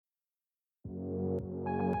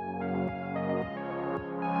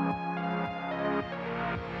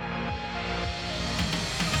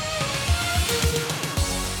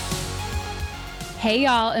Hey,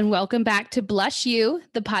 y'all, and welcome back to Blush You,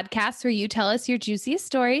 the podcast where you tell us your juiciest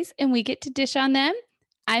stories and we get to dish on them.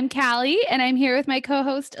 I'm Callie, and I'm here with my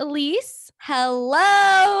co-host, Elise.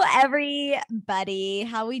 Hello, everybody.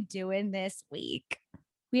 How we doing this week?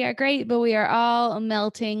 We are great, but we are all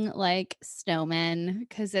melting like snowmen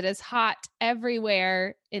because it is hot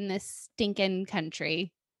everywhere in this stinking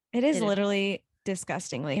country. It is literally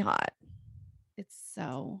disgustingly hot. It's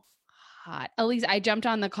so hot. Elise, I jumped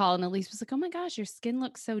on the call and Elise was like, oh my gosh, your skin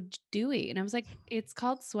looks so dewy. And I was like, it's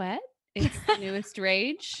called sweat. It's the newest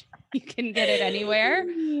rage. You can get it anywhere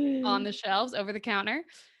on the shelves over the counter.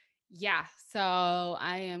 Yeah. So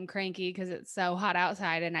I am cranky because it's so hot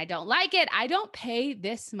outside and I don't like it. I don't pay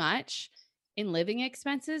this much in living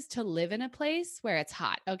expenses to live in a place where it's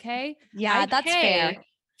hot. Okay. Yeah, that's fair.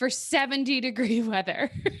 For 70-degree weather.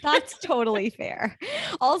 That's totally fair.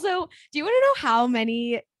 Also, do you want to know how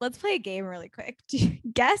many? Let's play a game really quick. Do you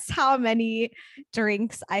guess how many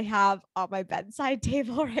drinks I have on my bedside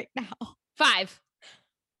table right now? 5.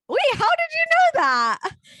 Wait, how did you know that?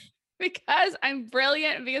 Because I'm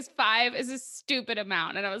brilliant, because 5 is a stupid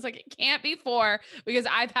amount. And I was like, it can't be 4 because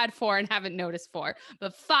I've had 4 and haven't noticed 4.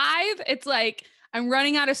 But 5, it's like I'm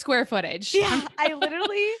running out of square footage. Yeah, I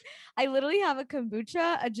literally have a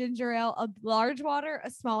kombucha, a ginger ale, a large water, a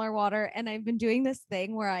smaller water, and I've been doing this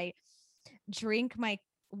thing where I drink my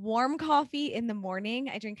warm coffee in the morning.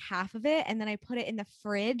 I drink half of it and then I put it in the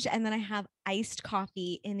fridge and then I have iced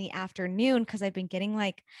coffee in the afternoon because I've been getting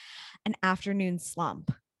like an afternoon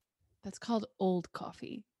slump. That's called old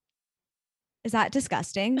coffee. Is that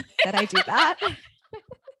disgusting that I do that?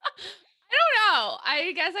 I don't know.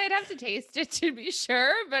 I guess I'd have to taste it to be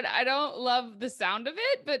sure, but I don't love the sound of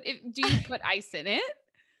it. But do you put ice in it?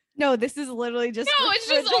 No, this is literally just it's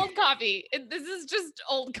just old coffee. This is just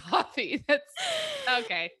old coffee. That's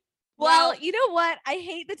okay. Well, you know what? I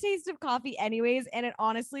hate the taste of coffee anyways, and it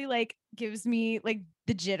honestly like gives me like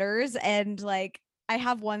the jitters and like I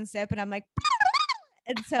have one sip and I'm like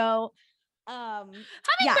and so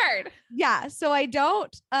hummingbird. Yeah. So I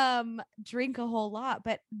don't drink a whole lot,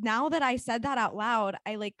 but now that I said that out loud,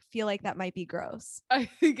 I like feel like that might be gross. I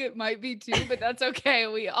think it might be too, but that's okay.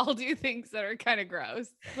 We all do things that are kind of gross.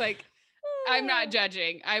 Like I'm not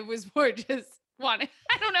judging. I was more just wanting,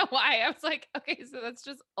 I don't know why. I was like, okay, so that's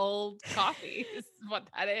just old coffee is what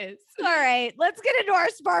that is. All right, let's get into our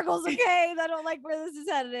sparkles, okay? I don't like where this is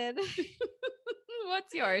headed.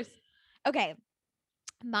 What's yours? Okay.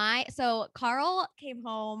 So Carl came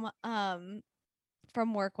home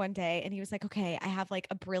from work one day and he was like, okay, I have like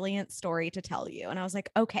a brilliant story to tell you. And I was like,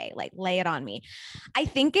 okay, like lay it on me. I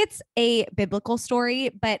think it's a biblical story,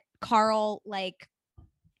 but Carl like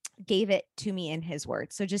gave it to me in his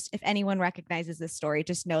words. So just if anyone recognizes this story,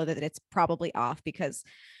 just know that it's probably off because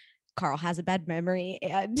Carl has a bad memory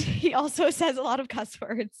and he also says a lot of cuss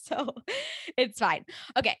words. So it's fine.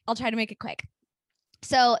 Okay, I'll try to make it quick.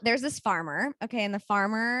 So there's this farmer, okay, and the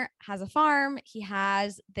farmer has a farm. He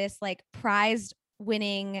has this like prized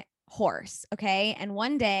winning horse, okay? And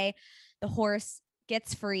one day the horse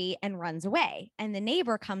gets free and runs away. And the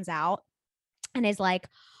neighbor comes out and is like,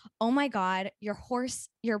 oh my God, your horse,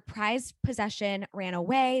 your prized possession ran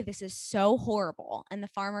away. This is so horrible. And the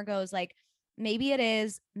farmer goes like, maybe it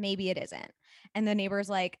is, maybe it isn't. And the neighbor's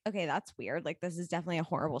like, okay, that's weird. Like, this is definitely a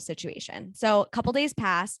horrible situation. So a couple days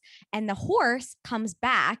pass and the horse comes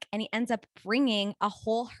back and he ends up bringing a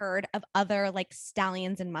whole herd of other like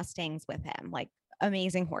stallions and Mustangs with him, like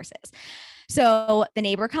amazing horses. So the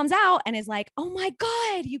neighbor comes out and is like, oh my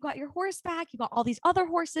God, you got your horse back. You got all these other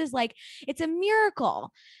horses. Like, it's a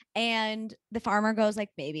miracle. And the farmer goes like,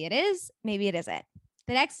 maybe it is, maybe it isn't.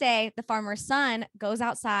 The next day, the farmer's son goes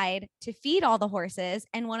outside to feed all the horses,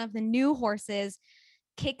 and one of the new horses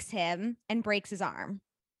kicks him and breaks his arm.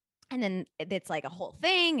 And then it's like a whole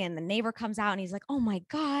thing, and the neighbor comes out and he's like, oh my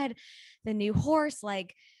God, the new horse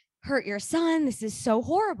like hurt your son. This is so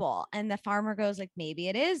horrible. And the farmer goes like, maybe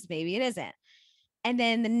it is, maybe it isn't. And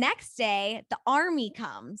then the next day, the army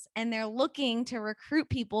comes and they're looking to recruit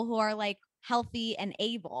people who are like healthy and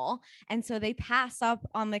able. And so they pass up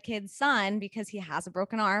on the kid's son because he has a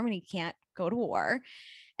broken arm and he can't go to war.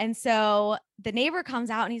 And so the neighbor comes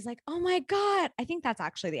out and he's like, oh my God, I think that's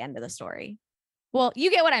actually the end of the story. Well, you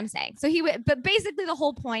get what I'm saying. So but basically the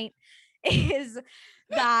whole point is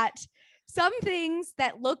that some things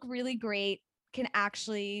that look really great can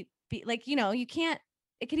actually be like, you know, it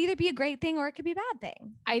could either be a great thing or it could be a bad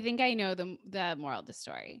thing. I think I know the moral of the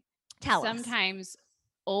story. Tell us. Sometimes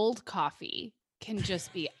old coffee can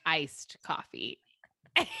just be iced coffee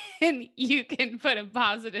and you can put a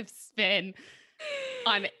positive spin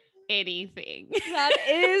on anything. That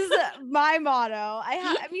is my motto.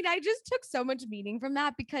 I mean, I just took so much meaning from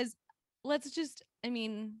that because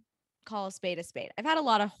call a spade a spade. I've had a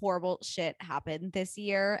lot of horrible shit happen this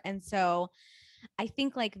year. And so I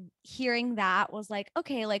think like hearing that was like,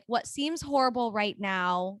 okay, like what seems horrible right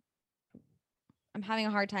now, I'm having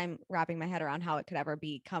a hard time wrapping my head around how it could ever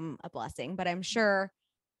become a blessing, but I'm sure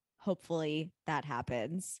hopefully that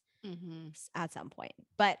happens at some point.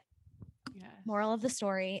 But moral of the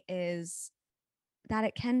story is that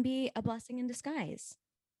it can be a blessing in disguise.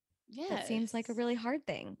 Yeah. That seems like a really hard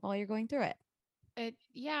thing while you're going through it. It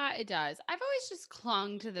does. I've always just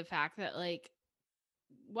clung to the fact that like,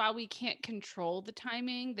 while we can't control the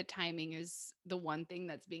timing is the one thing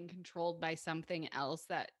that's being controlled by something else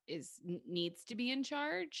that needs to be in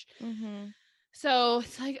charge. So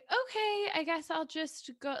it's like, okay, I guess I'll just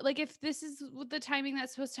go. Like, if this is the timing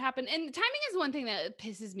that's supposed to happen, and timing is one thing that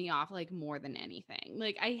pisses me off, like more than anything.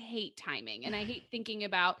 Like, I hate timing, and I hate thinking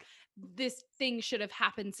about this thing should have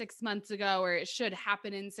happened 6 months ago, or it should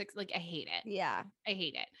happen in like, I hate it. Yeah, I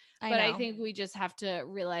hate it. I think we just have to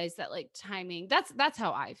realize that like timing, that's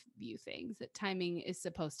how I view things, that timing is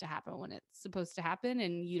supposed to happen when it's supposed to happen,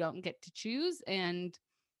 and you don't get to choose, and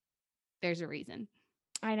there's a reason.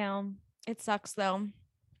 I know. It sucks though.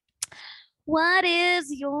 What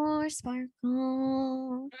is your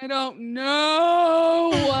sparkle? I don't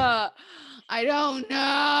know. I don't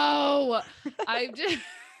know. I've just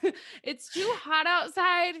it's too hot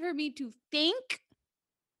outside for me to think.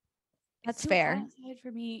 That's fair. Outside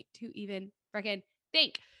for me to even freaking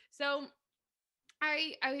think. So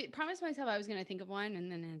I promised myself I was going to think of one,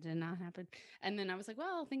 and then it did not happen. And then I was like,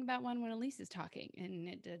 well, I'll think about one when Elise is talking, and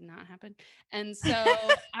it did not happen. And so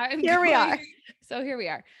here we are. So here we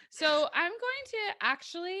are. So I'm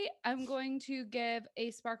going to give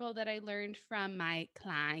a sparkle that I learned from my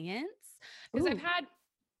clients, because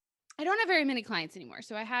I don't have very many clients anymore.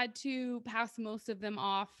 So I had to pass most of them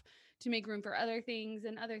off to make room for other things,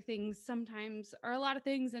 and other things sometimes are a lot of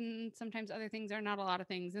things, and sometimes other things are not a lot of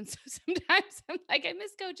things. And so sometimes I'm like, I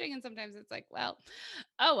miss coaching, and sometimes it's like, well,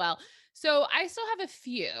 oh well. So I still have a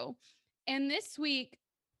few. And this week,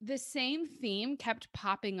 the same theme kept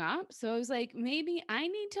popping up. So I was like, maybe I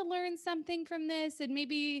need to learn something from this, and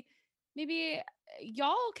maybe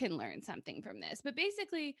y'all can learn something from this. But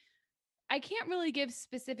basically, I can't really give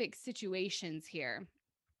specific situations here,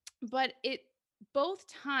 but both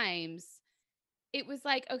times it was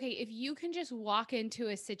like, okay, if you can just walk into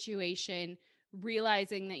a situation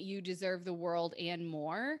realizing that you deserve the world and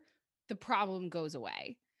more, the problem goes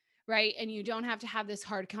away, right? And you don't have to have this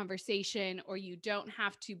hard conversation, or you don't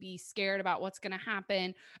have to be scared about what's going to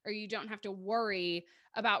happen, or you don't have to worry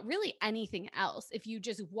about really anything else. If you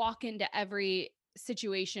just walk into every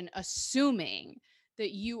situation assuming that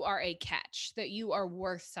you are a catch, that you are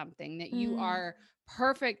worth something, that you are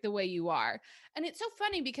perfect the way you are. And it's so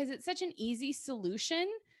funny because it's such an easy solution.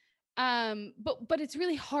 But it's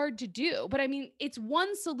really hard to do. But I mean, it's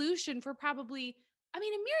one solution for probably, a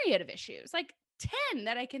myriad of issues, like 10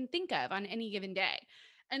 that I can think of on any given day.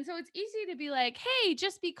 And so it's easy to be like, hey,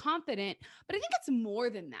 just be confident. But I think it's more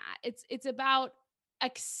than that. It's about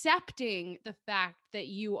accepting the fact that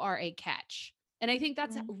you are a catch. And I think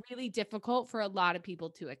that's really difficult for a lot of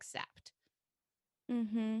people to accept.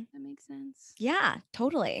 That makes sense. Yeah,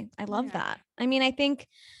 totally. I love that. I mean, I think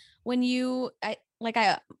when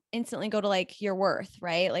I instantly go to like your worth,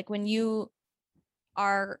 right? Like when you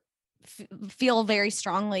feel very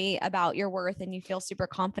strongly about your worth and you feel super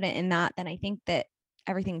confident in that, then I think that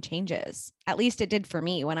everything changes. At least it did for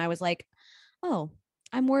me when I was like, oh,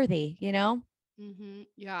 I'm worthy, you know?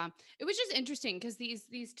 Yeah, it was just interesting because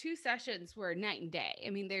these two sessions were night and day. I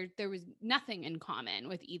mean, there was nothing in common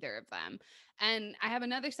with either of them. And I have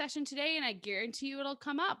another session today, and I guarantee you it'll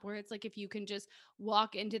come up where it's like, if you can just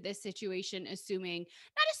walk into this situation not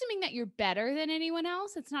assuming that you're better than anyone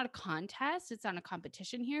else. It's not a contest. It's not a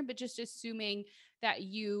competition here, but just assuming that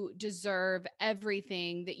you deserve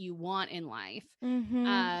everything that you want in life.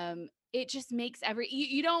 It just makes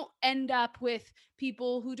you don't end up with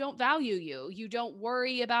people who don't value you. You don't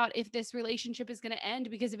worry about if this relationship is going to end,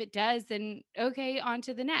 because if it does, then okay, on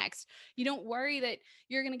to the next. You don't worry that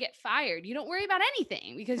you're going to get fired. You don't worry about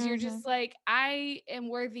anything, because you're just like, I am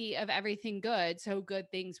worthy of everything good, so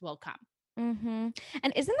good things will come.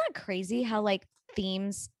 And isn't that crazy how like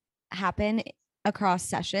themes happen across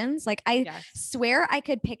sessions? Like I swear I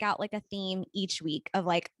could pick out like a theme each week of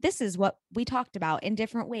like, this is what we talked about in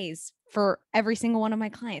different ways for every single one of my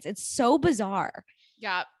clients. It's so bizarre.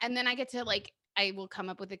 Yeah. And then I get to I will come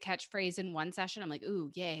up with a catchphrase in one session. I'm like, ooh,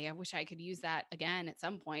 yay, I wish I could use that again at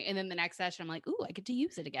some point. And then the next session, I'm like, ooh, I get to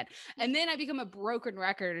use it again. And then I become a broken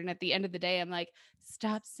record. And at the end of the day, I'm like,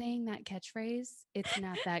 stop saying that catchphrase. It's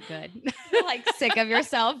not that good. You're like sick of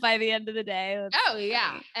yourself by the end of the day. That's Oh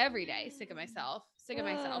yeah. funny. Every day. Sick of myself,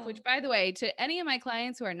 which by the way, to any of my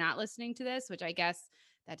clients who are not listening to this, which I guess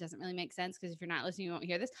that doesn't really make sense because if you're not listening, you won't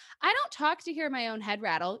hear this. I don't talk to hear my own head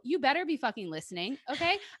rattle. You better be fucking listening.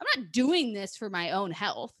 Okay. I'm not doing this for my own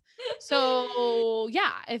health. So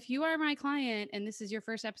yeah, if you are my client and this is your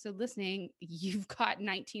first episode listening, you've got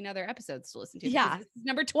 19 other episodes to listen to. Yeah. This is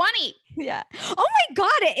number 20. Yeah. Oh my God,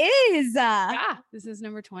 it is. Yeah, this is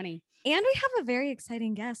number 20. And we have a very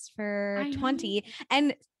exciting guest for I 20.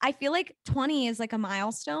 And I feel like 20 is like a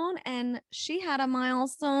milestone. And she had a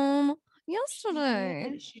milestone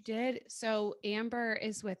yesterday. She did. So Amber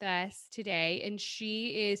is with us today, and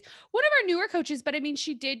she is one of our newer coaches, but I mean,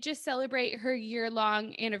 she did just celebrate her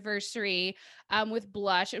year-long anniversary with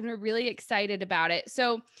Blush, and we're really excited about it.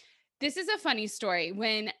 So this is a funny story.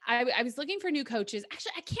 When I was looking for new coaches,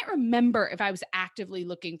 actually, I can't remember if I was actively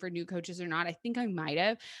looking for new coaches or not. I think I might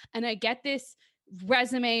have. And I get this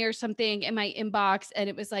resume or something in my inbox, and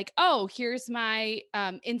it was like, oh, here's my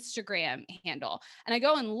Instagram handle. And I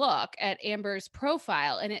go and look at Amber's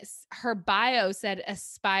profile, and it's her bio said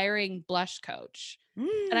aspiring blush coach.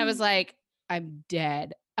 And I was like, I'm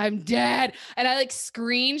dead. I'm dead. And I like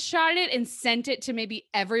screenshot it and sent it to maybe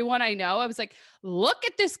everyone I know. I was like, look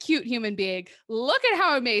at this cute human being. Look at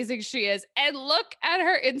how amazing she is. And look at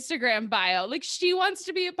her Instagram bio. Like, she wants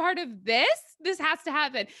to be a part of this. This has to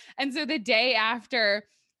happen. And so the day after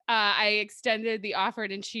I extended the offer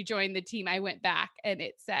and she joined the team, I went back and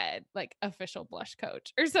it said like official blush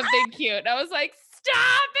coach or something cute. I was like,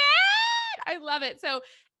 stop it. I love it. So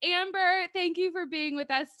Amber, thank you for being with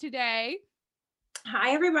us today.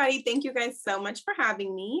 Hi, everybody. Thank you guys so much for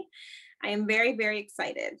having me. I am very, very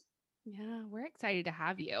excited. Yeah, we're excited to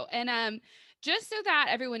have you. And just so that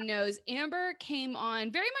everyone knows, Amber came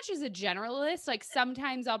on very much as a generalist. Like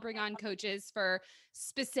sometimes I'll bring on coaches for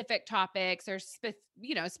specific topics or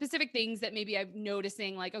specific things that maybe I'm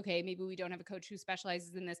noticing like, okay, maybe we don't have a coach who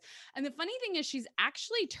specializes in this. And the funny thing is she's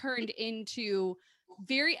actually turned into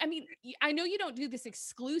I know you don't do this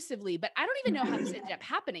exclusively, but I don't even know how this ended up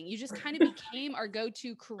happening. You just kind of became our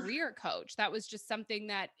go-to career coach. That was just something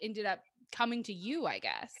that ended up coming to you, I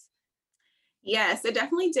guess. Yes, it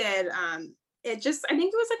definitely did. I think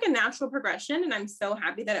it was like a natural progression, and I'm so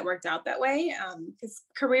happy that it worked out that way. Because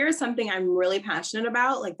career is something I'm really passionate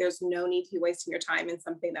about. Like there's no need to be wasting your time in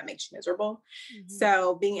something that makes you miserable. Mm-hmm.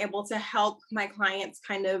 So being able to help my clients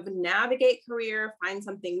kind of navigate career, find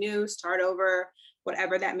something new, start over,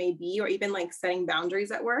 whatever that may be, or even like setting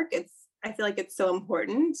boundaries at work. I feel like it's so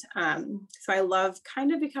important. So I love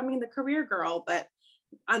kind of becoming the career girl, but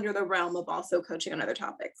under the realm of also coaching on other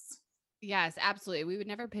topics. Yes, absolutely. We would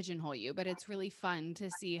never pigeonhole you, but it's really fun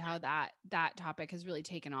to see how that topic has really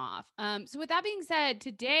taken off. So with that being said,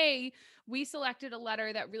 today we selected a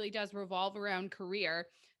letter that really does revolve around career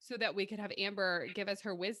so that we could have Amber give us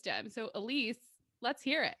her wisdom. So Elise, let's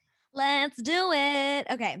hear it. Let's do it.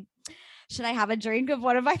 Okay. Should I have a drink of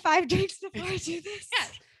one of my 5 drinks before I do this?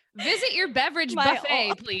 Yes. Visit your beverage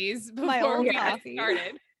buffet, please, before we get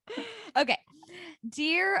started. Okay.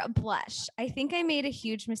 Dear Blush, I think I made a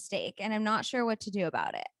huge mistake and I'm not sure what to do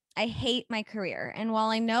about it. I hate my career. And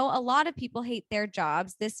while I know a lot of people hate their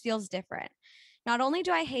jobs, this feels different. Not only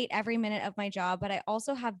do I hate every minute of my job, but I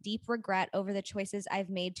also have deep regret over the choices I've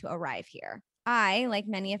made to arrive here. I, like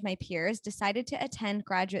many of my peers, decided to attend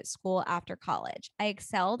graduate school after college. I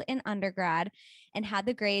excelled in undergrad and had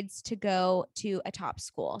the grades to go to a top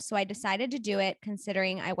school. So I decided to do it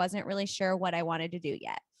considering I wasn't really sure what I wanted to do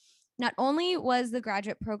yet. Not only was the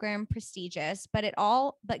graduate program prestigious, but it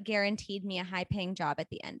all but guaranteed me a high-paying job at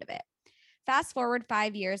the end of it. Fast forward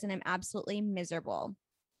 5 years and I'm absolutely miserable.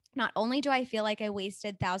 Not only do I feel like I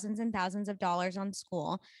wasted thousands and thousands of dollars on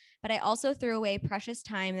school, but I also threw away precious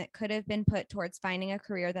time that could have been put towards finding a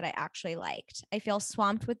career that I actually liked. I feel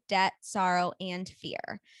swamped with debt, sorrow, and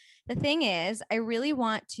fear. The thing is, I really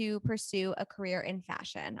want to pursue a career in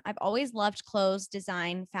fashion. I've always loved clothes,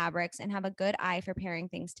 design, fabrics, and have a good eye for pairing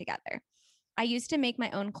things together. I used to make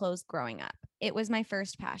my own clothes growing up. It was my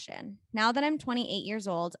first passion. Now that I'm 28 years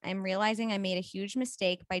old, I'm realizing I made a huge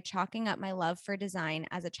mistake by chalking up my love for design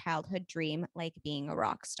as a childhood dream, like being a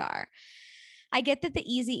rock star. I get that the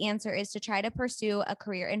easy answer is to try to pursue a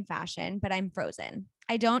career in fashion, but I'm frozen.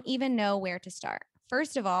 I don't even know where to start.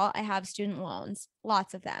 First of all, I have student loans,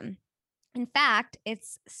 lots of them. In fact,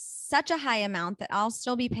 it's such a high amount that I'll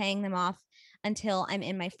still be paying them off until I'm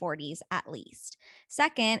in my 40s at least.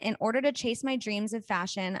 Second, in order to chase my dreams of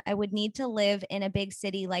fashion, I would need to live in a big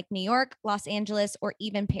city like New York, Los Angeles, or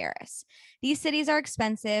even Paris. These cities are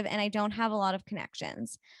expensive and I don't have a lot of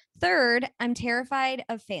connections. Third, I'm terrified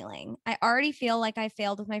of failing. I already feel like I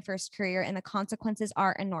failed with my first career and the consequences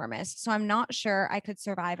are enormous. So I'm not sure I could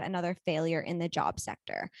survive another failure in the job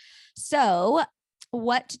sector. So,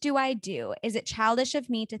 what do I do? Is it childish of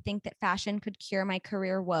me to think that fashion could cure my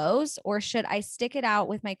career woes, or should I stick it out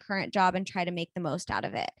with my current job and try to make the most out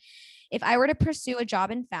of it? If I were to pursue a job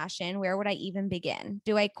in fashion, where would I even begin?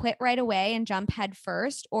 Do I quit right away and jump head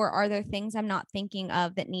first, or are there things I'm not thinking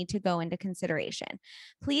of that need to go into consideration?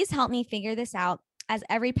 Please help me figure this out, as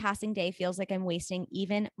every passing day feels like I'm wasting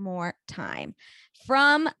even more time.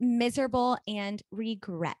 From Miserable and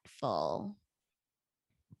Regretful.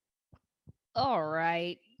 All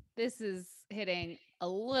right. This is hitting a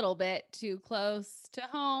little bit too close to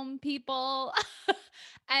home, people.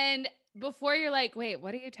 And before you're like, wait,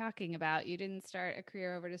 what are you talking about? You didn't start a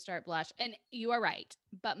career over to start Blush. And you are right.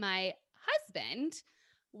 But my husband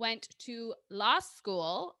went to law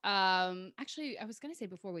school. Actually, I was going to say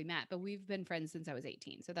before we met, but we've been friends since I was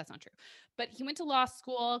 18. So that's not true. But he went to law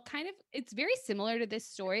school. Kind of, it's very similar to this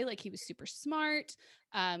story. Like, he was super smart,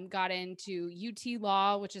 got into UT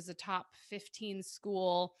Law, which is a top 15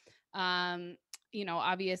 school.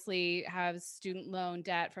 Obviously has student loan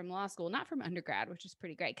debt from law school, not from undergrad, which is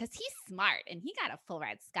pretty great because he's smart and he got a full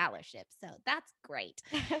ride scholarship. So that's great.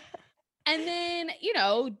 And then,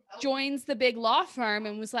 joins the big law firm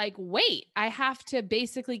and was like, wait, I have to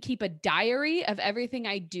basically keep a diary of everything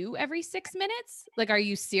I do every 6 minutes. Like, are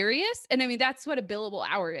you serious? And I mean, that's what a billable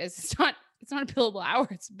hour is. It's not a billable hour.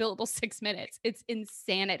 It's billable 6 minutes. It's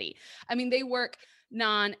insanity. I mean, they work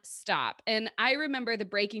nonstop. And I remember the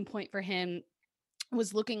breaking point for him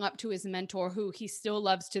was looking up to his mentor, who he still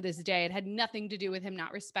loves to this day. It had nothing to do with him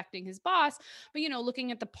not respecting his boss, but,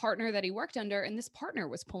 looking at the partner that he worked under, and this partner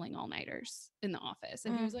was pulling all-nighters in the office.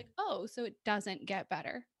 And he was like, oh, so it doesn't get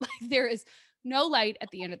better. Like, there is no light at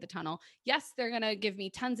the end of the tunnel. Yes, they're going to give me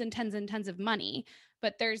tons and tons and tons of money,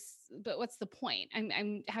 but what's the point?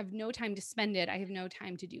 I have no time to spend it. I have no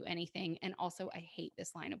time to do anything. And also, I hate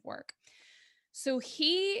this line of work. So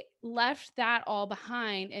he left that all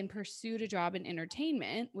behind and pursued a job in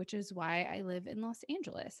entertainment, which is why I live in Los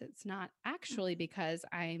Angeles. It's not actually because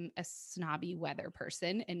I'm a snobby weather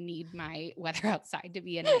person and need my weather outside to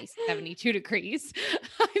be a nice 72 degrees.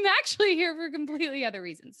 I'm actually here for completely other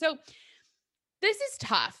reasons. So this is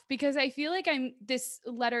tough because I feel like this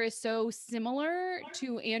letter is so similar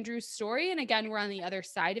to Andrew's story. And again, we're on the other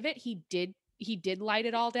side of it. He did light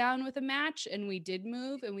it all down with a match, and we did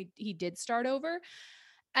move, and he did start over.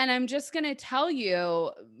 And I'm just going to tell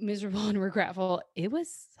you, Miserable and Regretful, it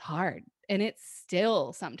was hard, and it's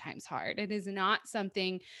still sometimes hard. This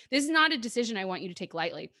is not a decision I want you to take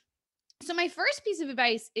lightly. So my first piece of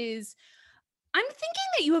advice is, I'm thinking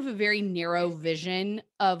that you have a very narrow vision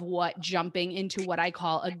of what jumping into what I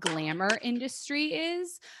call a glamour industry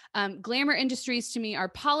is. Glamour industries to me are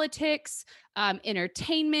politics,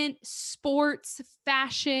 entertainment, sports,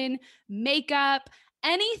 fashion, makeup,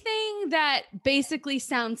 anything that basically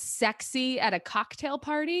sounds sexy at a cocktail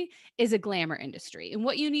party is a glamour industry. And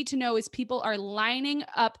what you need to know is people are lining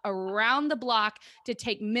up around the block to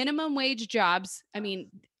take minimum wage jobs. I mean,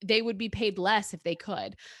 they would be paid less if they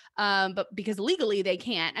could. But because legally they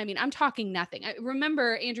can't. I mean, I'm talking nothing. I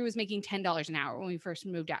remember Andrew was making $10 an hour when we first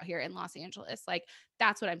moved out here in Los Angeles. Like,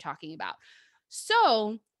 that's what I'm talking about.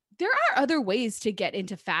 So there are other ways to get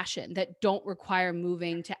into fashion that don't require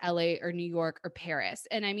moving to LA or New York or Paris.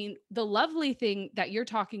 And I mean, the lovely thing that you're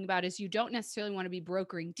talking about is you don't necessarily want to be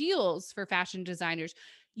brokering deals for fashion designers.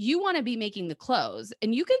 You want to be making the clothes,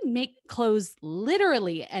 and you can make clothes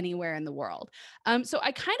literally anywhere in the world. So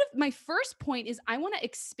my first point is I want to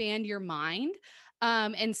expand your mind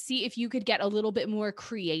and see if you could get a little bit more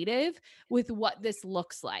creative with what this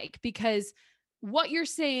looks like, because what you're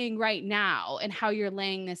saying right now and how you're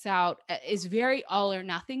laying this out is very all or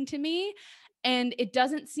nothing to me. And it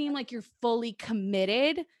doesn't seem like you're fully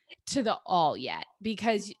committed to the all yet,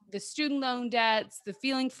 because the student loan debts, the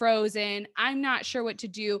feeling frozen, I'm not sure what to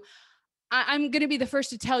do. I'm going to be the first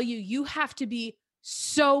to tell you, you have to be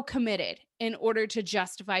so committed in order to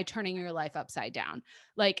justify turning your life upside down.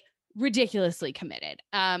 Like, ridiculously committed.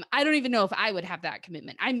 I don't even know if I would have that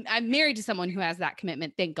commitment. I'm married to someone who has that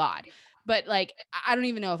commitment, thank God. But like, I don't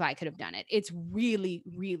even know if I could have done it. It's really,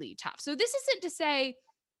 really tough. So this isn't to say,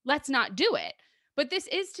 let's not do it. But this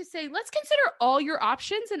is to say, let's consider all your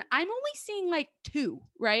options. And I'm only seeing like 2,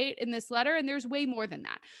 right, in this letter. And there's way more than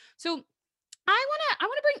that. So I want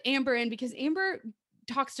to bring Amber in, because Amber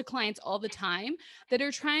talks to clients all the time that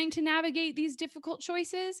are trying to navigate these difficult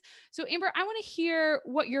choices. So Amber, I want to hear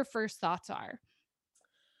what your first thoughts are.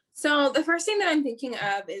 So the first thing that I'm thinking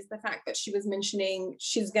of is the fact that she was mentioning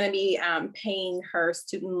she's going to be paying her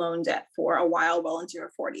student loan debt for a while, well into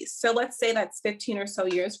her 40s. So let's say that's 15 or so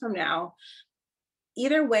years from now.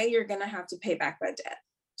 Either way, you're going to have to pay back that debt.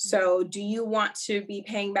 So do you want to be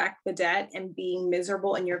paying back the debt and being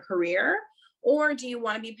miserable in your career? Or do you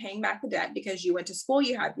want to be paying back the debt because you went to school,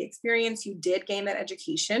 you had the experience, you did gain that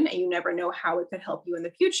education, and you never know how it could help you in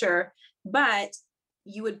the future, but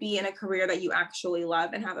you would be in a career that you actually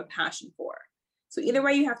love and have a passion for. So either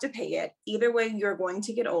way, you have to pay it. Either way, you're going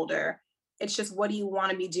to get older. It's just, what do you want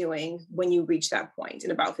to be doing when you reach that point in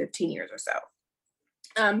about 15 years or so?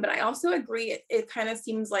 But I also agree, it kind of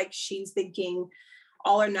seems like she's thinking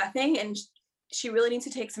all or nothing, and she really needs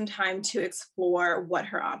to take some time to explore what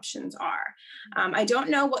her options are. I don't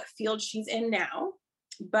know what field she's in now,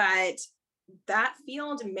 but that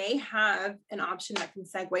field may have an option that can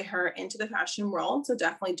segue her into the fashion world. So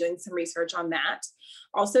definitely doing some research on that.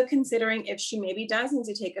 Also considering if she maybe does need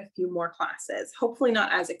to take a few more classes, hopefully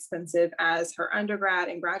not as expensive as her undergrad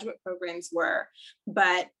and graduate programs were,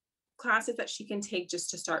 but classes that she can take just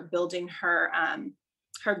to start building her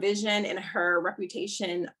her vision and her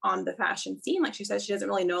reputation on the fashion scene. Like she says, she doesn't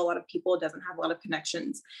really know a lot of people, doesn't have a lot of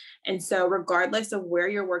connections. And so regardless of where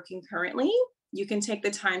you're working currently, you can take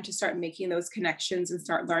the time to start making those connections and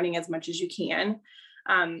start learning as much as you can.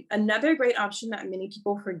 Another great option that many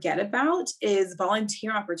people forget about is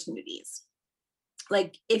volunteer opportunities.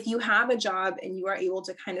 Like if you have a job and you are able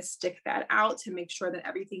to kind of stick that out to make sure that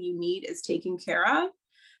everything you need is taken care of,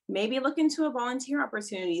 maybe look into a volunteer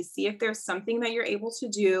opportunity, see if there's something that you're able to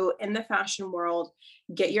do in the fashion world,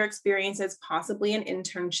 get your experiences, possibly an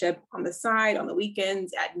internship on the side, on the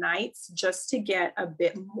weekends, at nights, just to get a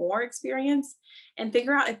bit more experience and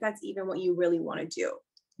figure out if that's even what you really want to do.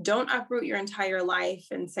 Don't uproot your entire life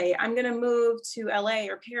and say, I'm going to move to LA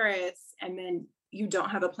or Paris, and then you don't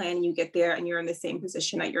have a plan and you get there and you're in the same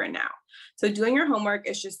position that you're in now. So doing your homework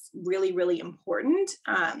is just really, really important.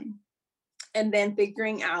 And then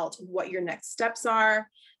figuring out what your next steps are.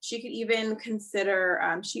 She could even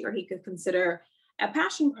consider, she or he could consider a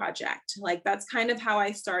passion project. Like that's kind of how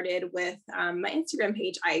I started with my Instagram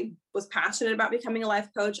page. I was passionate about becoming a life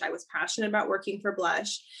coach. I was passionate about working for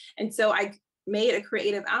Blush. And so I made a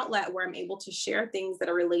creative outlet where I'm able to share things that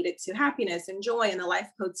are related to happiness and joy in the life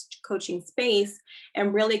coaching space,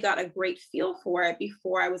 and really got a great feel for it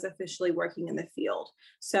before I was officially working in the field.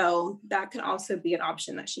 So that can also be an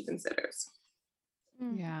option that she considers.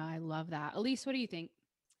 Yeah, I love that. Elise, what do you think?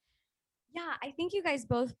 Yeah, I think you guys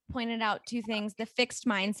both pointed out two things, the fixed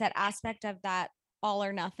mindset aspect of that all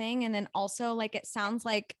or nothing. And then also, like, it sounds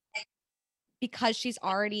like because she's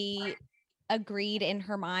already agreed in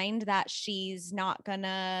her mind that she's not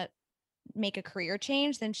gonna make a career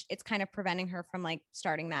change, then it's kind of preventing her from like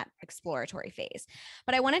starting that exploratory phase.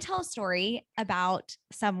 But I want to tell a story about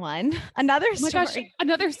someone, another Oh my story. gosh,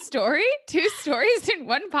 another story? 2 stories in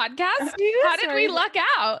one podcast? How did we luck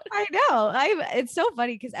out? I know. It's so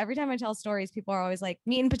funny because every time I tell stories, people are always like,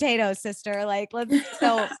 meat and potatoes, sister. Like,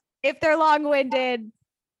 so if they're long-winded,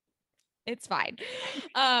 it's fine.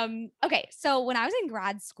 Okay. So when I was in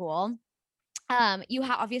grad school, you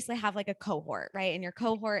obviously have like a cohort, right? And your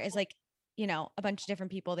cohort is like, you know, a bunch of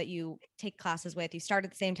different people that you take classes with. You start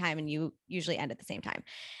at the same time and you usually end at the same time.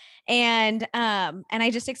 And I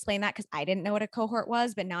just explained that because I didn't know what a cohort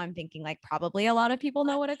was, but now I'm thinking like probably a lot of people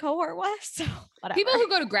know what a cohort was. So whatever. People who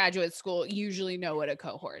go to graduate school usually know what a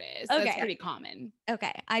cohort is. Okay. That's pretty common.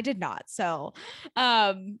 Okay. I did not. So,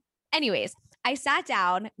 anyways, I sat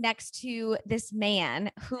down next to this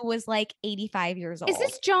man who was like 85 years old. Is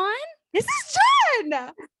this John? This is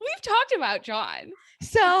John. We've talked about John.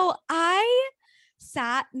 So I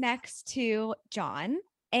sat next to John,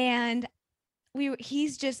 and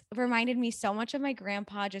he's just reminded me so much of my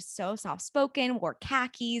grandpa, just so soft-spoken, wore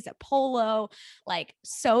khakis, a polo, like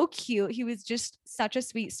so cute. He was just such a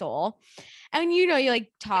sweet soul. And you know, you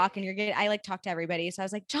like talk and I like talk to everybody. So I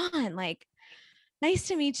was like, John, like, nice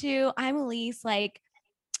to meet you. I'm Elise. Like,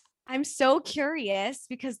 I'm so curious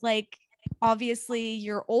because like, obviously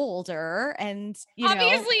you're older and you know,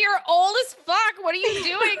 obviously you're old as fuck. What are you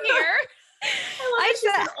doing here? I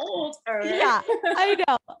said older. Yeah, I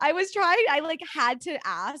know. I like had to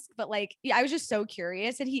ask, but like, yeah, I was just so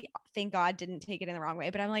curious, and he, thank God, didn't take it in the wrong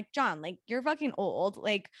way. But I'm like, John, like, you're fucking old.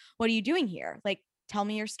 Like, what are you doing here? Like, tell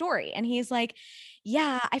me your story. And he's like,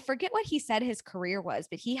 yeah, I forget what he said his career was,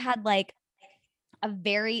 but he had like a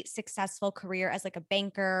very successful career as like a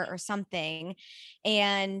banker or something.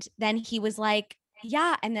 And then he was like,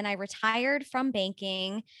 yeah. And then I retired from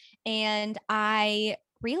banking and I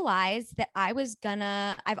realized that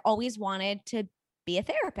I've always wanted to be a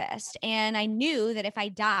therapist. And I knew that if I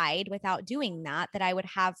died without doing that, that I would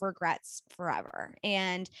have regrets forever.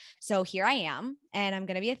 And so here I am, and I'm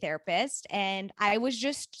going to be a therapist. And I was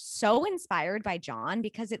just so inspired by John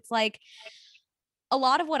because it's like a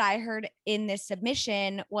lot of what I heard in this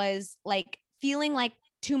submission was like feeling like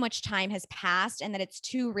too much time has passed and that it's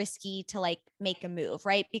too risky to like make a move,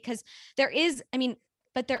 right? Because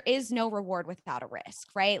but there is no reward without a risk,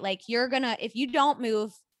 right? Like if you don't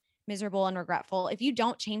move miserable and regretful, if you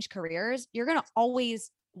don't change careers, you're going to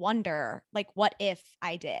always wonder like, what if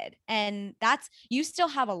I did? And you still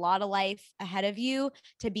have a lot of life ahead of you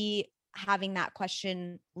to be having that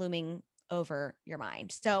question looming over your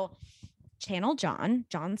mind. So channel John.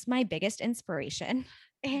 John's my biggest inspiration.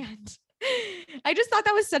 And I just thought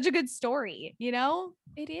that was such a good story, you know?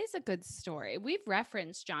 It is a good story. We've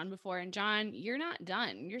referenced John before, and John, you're not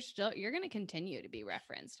done. You're going to continue to be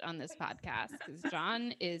referenced on this podcast because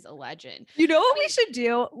John is a legend. You know what we should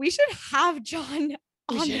do? We should have John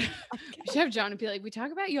We on should, the we should have John and be like, we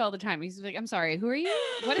talk about you all the time. He's like, I'm sorry, who are you?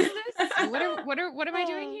 What is this? What am I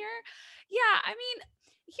doing here? Yeah, I mean,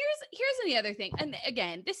 here's the other thing. And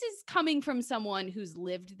again, this is coming from someone who's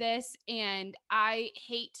lived this, and I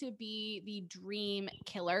hate to be the dream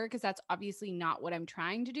killer because that's obviously not what I'm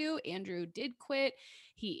trying to do. Andrew did quit.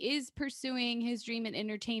 He is pursuing his dream in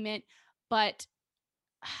entertainment, but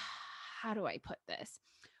how do I put this?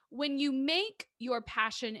 When you make your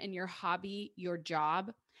passion and your hobby your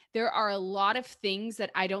job, there are a lot of things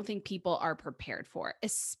that I don't think people are prepared for,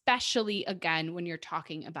 especially again, when you're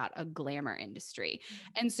talking about a glamour industry.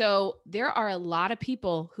 And so there are a lot of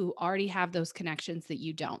people who already have those connections that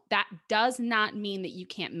you don't. That does not mean that you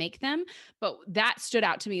can't make them, but that stood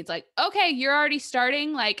out to me. It's like, okay, you're already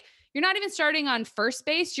starting, like, you're not even starting on first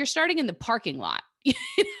base, you're starting in the parking lot. You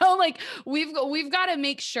know, like we've got to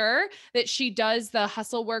make sure that she does the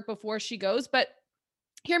hustle work before she goes. But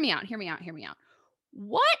hear me out.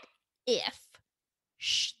 What if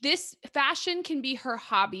this fashion can be her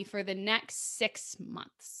hobby for the next 6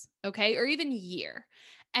 months, okay, or even year,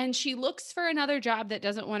 and she looks for another job that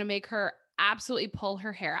doesn't want to make her absolutely pull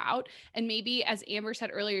her hair out, and maybe, as Amber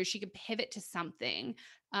said earlier, she could pivot to something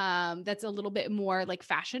that's a little bit more like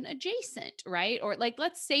fashion adjacent, right? Or like,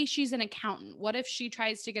 let's say she's an accountant. What if she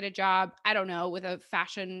tries to get a job, I don't know, with a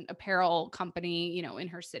fashion apparel company, you know, in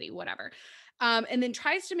her city, whatever, and then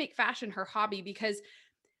tries to make fashion her hobby? Because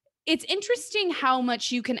it's interesting how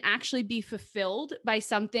much you can actually be fulfilled by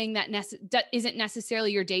something that isn't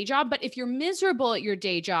necessarily your day job. But if you're miserable at your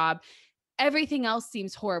day job, everything else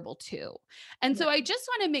seems horrible too. And so I just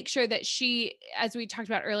want to make sure that she, as we talked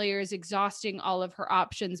about earlier, is exhausting all of her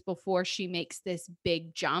options before she makes this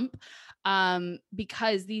big jump.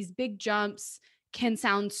 Because these big jumps can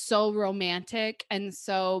sound so romantic and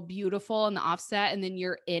so beautiful in the offset. And then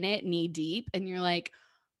you're in it knee deep and you're like,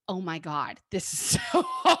 oh my God, this is so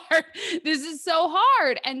hard. This is so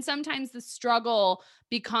hard. And sometimes the struggle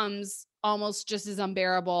becomes almost just as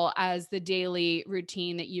unbearable as the daily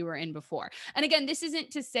routine that you were in before. And again, this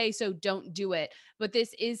isn't to say, so don't do it, but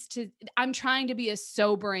I'm trying to be a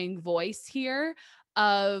sobering voice here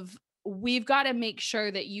of, we've got to make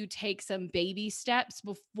sure that you take some baby steps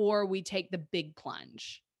before we take the big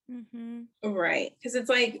plunge. Mm-hmm. Right. Because it's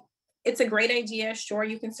like, it's a great idea. Sure,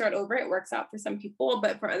 you can start over. It works out for some people,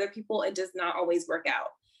 but for other people, it does not always work out.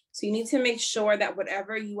 So you need to make sure that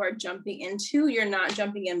whatever you are jumping into, you're not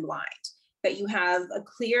jumping in blind, that you have a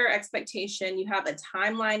clear expectation, you have a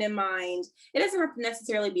timeline in mind. It doesn't have to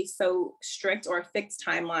necessarily be so strict or a fixed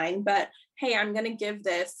timeline, but hey, I'm going to give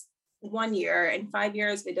this 1 year. In 5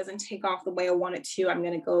 years, if it doesn't take off the way I want it to, I'm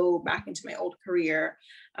going to go back into my old career.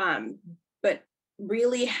 But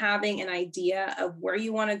really having an idea of where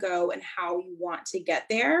you want to go and how you want to get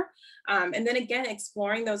there. And then again,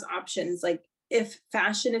 exploring those options. Like if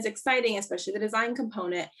fashion is exciting, especially the design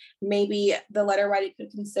component, maybe the letter writer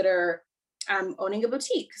could consider owning a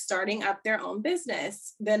boutique, starting up their own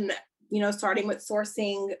business, then, you know, starting with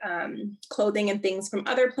sourcing clothing and things from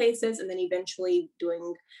other places, and then eventually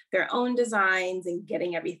doing their own designs and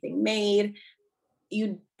getting everything made.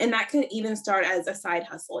 And that could even start as a side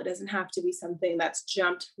hustle. It doesn't have to be something that's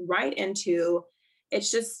jumped right into. It's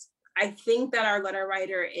just, I think that our letter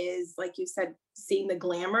writer is, like you said, seeing the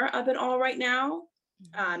glamour of it all right now,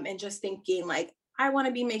 and just thinking like, I want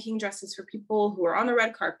to be making dresses for people who are on the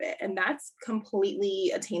red carpet, and that's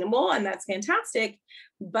completely attainable and that's fantastic.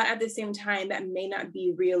 But at the same time, that may not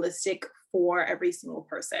be realistic for every single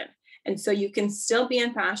person. And so you can still be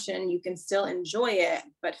in fashion, you can still enjoy it,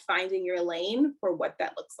 but finding your lane for what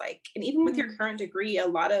that looks like. And even with your current degree, a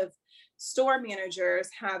lot of store managers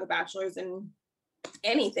have a bachelor's in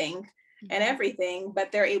anything and everything,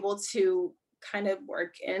 but they're able to kind of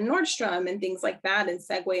work in Nordstrom and things like that and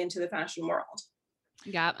segue into the fashion world.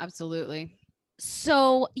 Yeah, absolutely.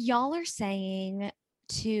 So y'all are saying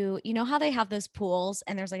to, you know how they have those pools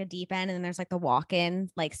and there's like a deep end and then there's like the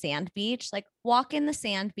walk-in like sand beach, like walk in the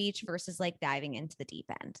sand beach versus like diving into the deep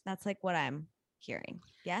end. That's like what I'm hearing.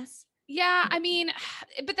 Yes. Yeah, I mean,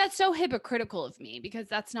 but that's so hypocritical of me because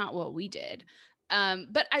that's not what we did.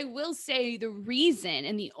 But I will say the reason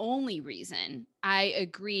and the only reason I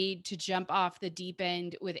agreed to jump off the deep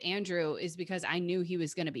end with Andrew is because I knew he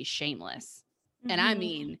was going to be shameless. And I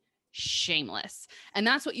mean, shameless. And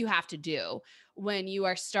that's what you have to do when you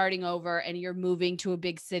are starting over and you're moving to a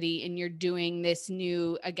big city and you're doing this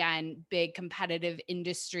new, again, big competitive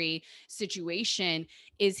industry situation.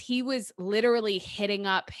 Is he was literally hitting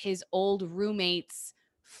up his old roommate's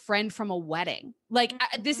friend from a wedding. Like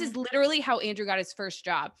this is literally how Andrew got his first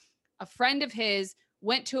job. A friend of his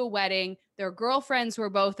went to a wedding. Their girlfriends were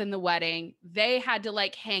both in the wedding. They had to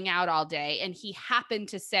like hang out all day. And he happened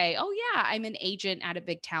to say, oh yeah, I'm an agent at a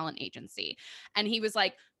big talent agency. And he was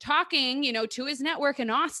like talking, you know, to his network in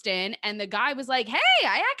Austin. And the guy was like, hey,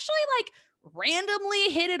 I actually like randomly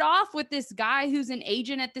hit it off with this guy who's an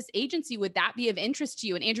agent at this agency. Would that be of interest to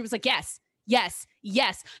you? And Andrew was like, yes.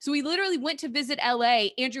 So we literally went to visit LA.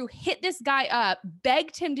 Andrew hit this guy up,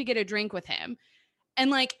 begged him to get a drink with him. And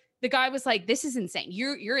like, the guy was like, this is insane.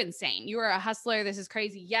 You're insane. You are a hustler. This is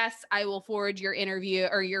crazy. Yes, I will forward your interview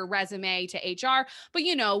or your resume to HR. But,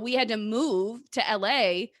 you know, we had to move to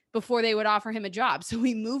LA before they would offer him a job. So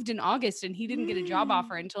we moved in August and he didn't get a job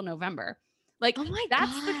offer until November. Like, oh my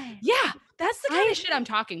that's God. that's the kind of shit I'm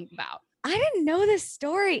talking about. I didn't know this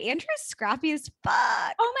story. Andrew's scrappy as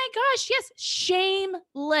fuck. Oh my gosh, yes,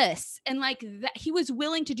 shameless. And like that, he was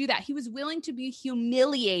willing to do that. He was willing to be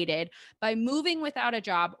humiliated by moving without a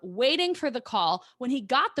job, waiting for the call. When he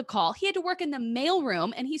got the call, he had to work in the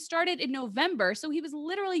mailroom and he started in November. So he was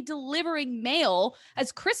literally delivering mail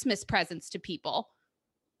as Christmas presents to people.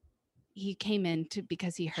 He came in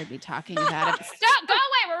because he heard me talking about it. Stop, go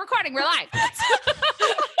away. We're recording. We're live.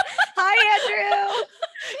 Hi, Andrew.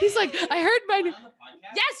 He's like, I heard my.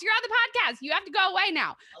 Yes, you're on the podcast. You have to go away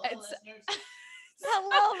now.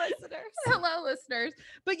 Hello, listeners. Hello, listeners.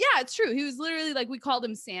 But yeah, it's true. He was literally like, we called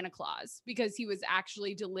him Santa Claus because he was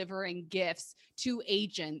actually delivering gifts to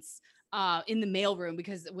agents in the mailroom,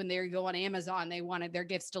 because when they go on Amazon, they wanted their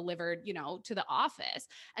gifts delivered, you know, to the office.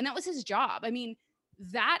 And that was his job. I mean,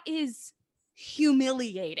 that is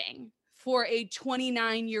humiliating for a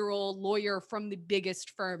 29-year-old lawyer from the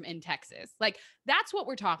biggest firm in Texas. Like, that's what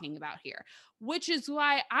we're talking about here, which is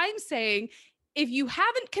why I'm saying, if you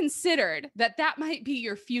haven't considered that that might be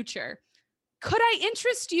your future, could I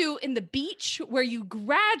interest you in the beach where you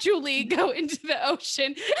gradually go into the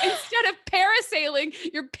ocean instead of parasailing,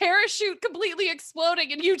 your parachute completely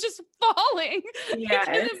exploding and you just falling into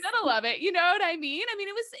the middle of it? You know what I mean? I mean,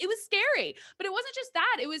 it was scary, but it wasn't just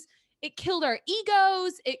that. It killed our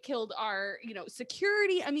egos. It killed our, you know,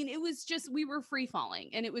 security. I mean, it was just, we were free falling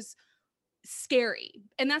and it was scary.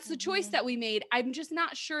 And that's the choice that we made. I'm just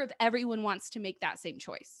not sure if everyone wants to make that same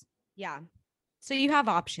choice. Yeah. So you have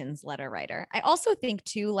options, letter writer. I also think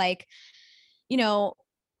too, like, you know,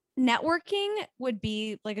 networking would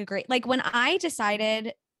be like a great, like when I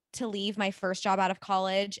decided to leave my first job out of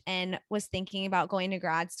college and was thinking about going to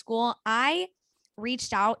grad school, I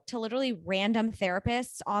reached out to literally random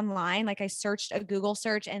therapists online. Like I searched a Google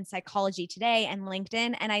search and Psychology Today and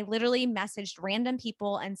LinkedIn, and I literally messaged random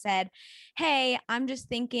people and said, hey, I'm just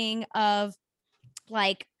thinking of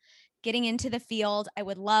like getting into the field. I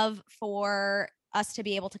would love for us to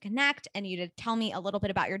be able to connect and you to tell me a little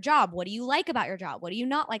bit about your job. What do you like about your job? What do you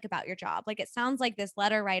not like about your job? Like, it sounds like this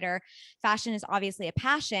letter writer, fashion is obviously a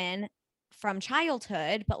passion from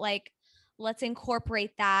childhood, but like, let's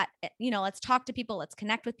incorporate that, you know, let's talk to people, let's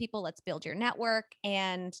connect with people, let's build your network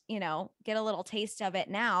and, you know, get a little taste of it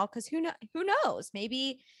now. Cause who knows,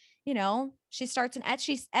 maybe, you know, she starts an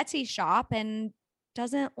Etsy shop and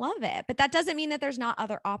doesn't love it, but that doesn't mean that there's not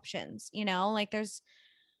other options, you know, like there's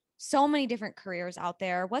so many different careers out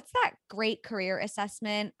there. What's that great career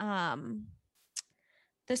assessment?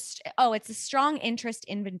 It's a strong interest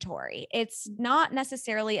inventory. It's not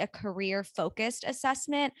necessarily a career focused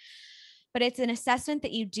assessment, but it's an assessment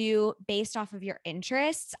that you do based off of your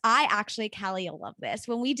interests. I actually, Callie, you'll love this.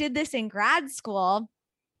 When we did this in grad school,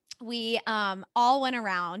 we all went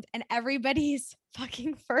around and everybody's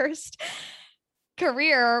fucking first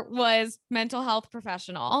career was mental health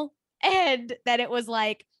professional. And then it was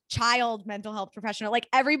like child mental health professional. Like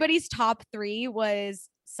everybody's top 3 was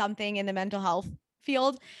something in the mental health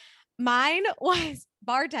field. Mine was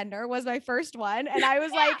bartender was my first one. And I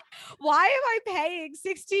was like, why am I paying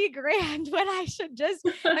 60 grand when I should just,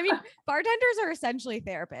 I mean, bartenders are essentially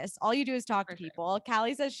therapists. All you do is talk to people.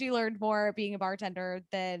 Callie says she learned more being a bartender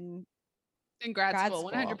than in grad school.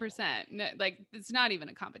 100%. No, like it's not even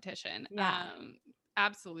a competition. Yeah.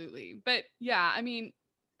 Absolutely. But yeah, I mean,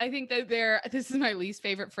 I think that this is my least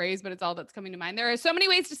favorite phrase, but it's all that's coming to mind. There are so many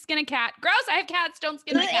ways to skin a cat. Gross. I have cats. Don't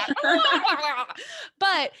skin my cat.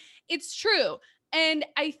 But it's true. And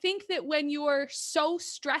I think that when you're so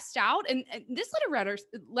stressed out, and this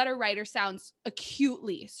letter writer sounds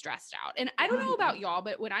acutely stressed out. And I don't know about y'all,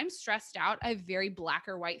 but when I'm stressed out, I have very black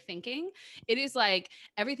or white thinking. It is like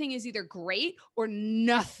everything is either great or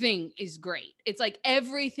nothing is great. It's like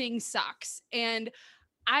everything sucks. And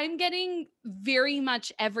I'm getting very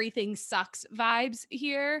much everything sucks vibes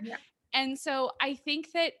here. Yeah. And so I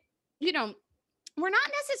think that, you know, we're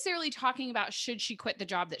not necessarily talking about should she quit the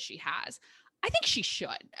job that she has. I think she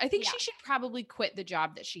should. I think she should probably quit the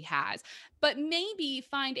job that she has, but maybe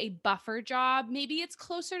find a buffer job. Maybe it's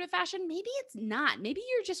closer to fashion. Maybe it's not. Maybe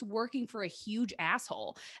you're just working for a huge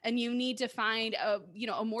asshole and you need to find a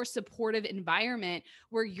more supportive environment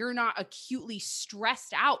where you're not acutely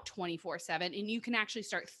stressed out 24/7 and you can actually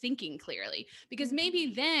start thinking clearly, because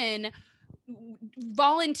maybe then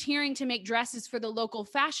volunteering to make dresses for the local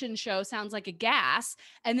fashion show sounds like a gas.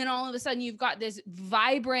 And then all of a sudden you've got this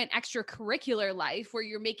vibrant extracurricular life where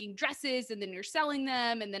you're making dresses and then you're selling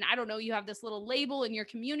them. And then, I don't know, you have this little label in your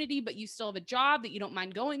community, but you still have a job that you don't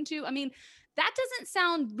mind going to. I mean, that doesn't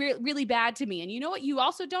sound really bad to me. And you know what you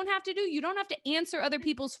also don't have to do? You don't have to answer other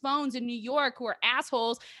people's phones in New York who are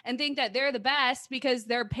assholes and think that they're the best because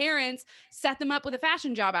their parents set them up with a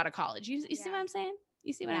fashion job out of college. You see what I'm saying?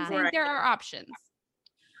 You see what I'm saying? Right. There are options.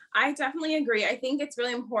 I definitely agree. I think it's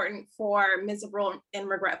really important for miserable and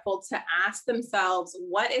regretful to ask themselves,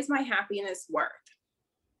 what is my happiness worth?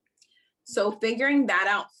 So figuring that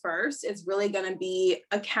out first is really going to be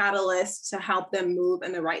a catalyst to help them move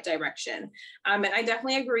in the right direction. And I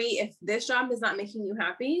definitely agree. If this job is not making you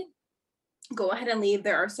happy, go ahead and leave.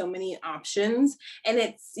 There are so many options,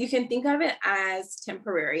 and you can think of it as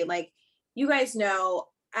temporary. Like, you guys know,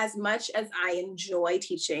 as much as I enjoy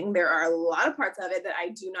teaching, there are a lot of parts of it that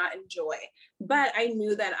I do not enjoy, but I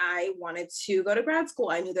knew that I wanted to go to grad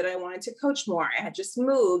school. I knew that I wanted to coach more. I had just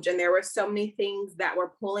moved and there were so many things that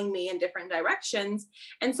were pulling me in different directions.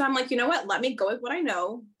 And so I'm like, you know what, let me go with what I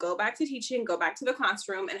know, go back to teaching, go back to the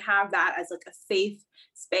classroom and have that as like a safe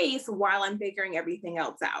space while I'm figuring everything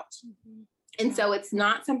else out. Mm-hmm. And so it's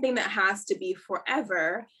not something that has to be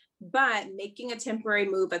forever, but making a temporary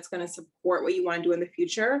move that's going to support what you want to do in the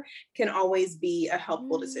future can always be a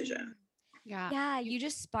helpful decision. Yeah, you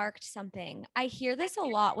just sparked something. I hear this a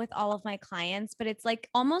lot with all of my clients, but it's like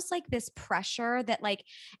almost like this pressure that like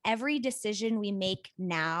every decision we make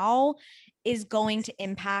now is going to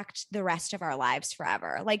impact the rest of our lives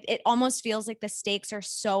forever. Like it almost feels like the stakes are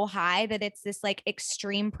so high that it's this like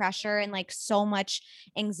extreme pressure and like so much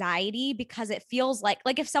anxiety, because it feels like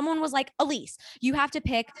if someone was like, Elise, you have to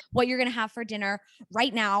pick what you're going to have for dinner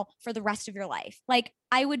right now for the rest of your life. Like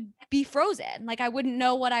I would be frozen. Like I wouldn't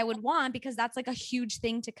know what I would want because that's like a huge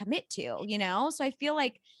thing to commit to, you know? So I feel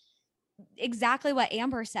like exactly what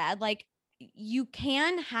Amber said, like you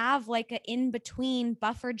can have like an in-between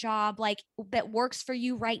buffer job, like that works for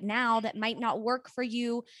you right now, that might not work for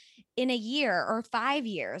you in a year or 5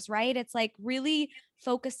 years, right? It's like really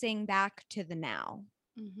focusing back to the now.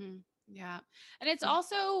 Mm-hmm. Yeah. And it's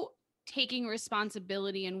also taking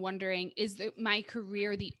responsibility and wondering, is my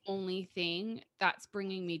career the only thing that's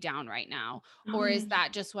bringing me down right now? Or is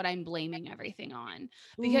that just what I'm blaming everything on?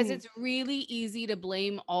 Because it's really easy to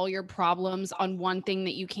blame all your problems on one thing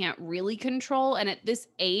that you can't really control. And at this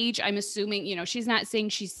age, I'm assuming, you know, she's not saying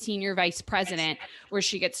she's senior vice president where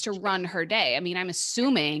she gets to run her day. I mean, I'm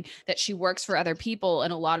assuming that she works for other people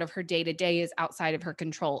and a lot of her day-to-day is outside of her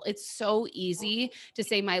control. It's so easy to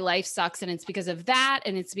say my life sucks and it's because of that.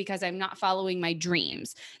 And it's because I'm not following my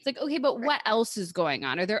dreams. It's like, okay, but what else is going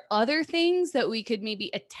on? Are there other things that we could maybe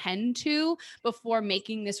attend to before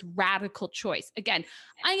making this radical choice? Again,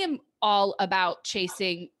 I am all about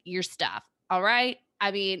chasing your stuff. All right. I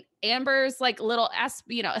mean, Amber's like little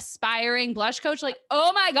aspiring blush coach, like,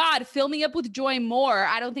 oh my God, fill me up with joy more.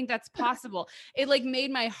 I don't think that's possible. It like made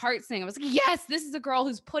my heart sing. I was like, yes, this is a girl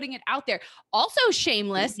who's putting it out there. Also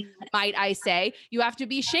shameless, might I say. You have to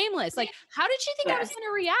be shameless. Like, how did she think I was going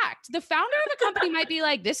to react? The founder of a company might be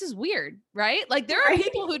like, this is weird, right? Like there are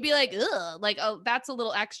people who'd be like, ugh, like, oh, that's a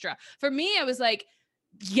little extra. For me, I was like,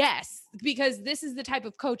 yes, because this is the type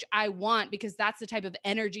of coach I want, because that's the type of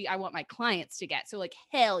energy I want my clients to get. So like,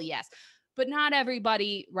 hell yes. But not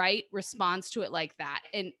everybody, right, responds to it like that.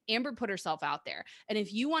 And Amber put herself out there. And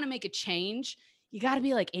if you want to make a change, you got to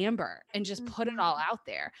be like Amber and just put it all out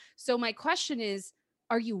there. So my question is,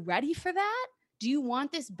 are you ready for that? Do you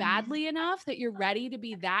want this badly enough that you're ready to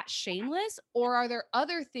be that shameless? Or are there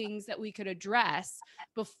other things that we could address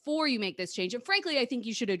before you make this change? And frankly, I think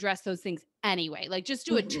you should address those things anyway. Like just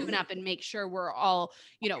do a tune up and make sure we're all,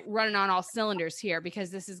 running on all cylinders here, because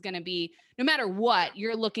this is going to be, no matter what,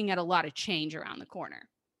 you're looking at a lot of change around the corner.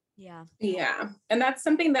 Yeah. Yeah. And that's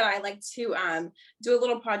something that I like to do a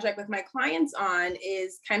little project with my clients on,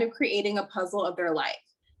 is kind of creating a puzzle of their life.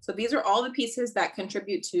 So these are all the pieces that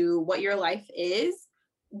contribute to what your life is,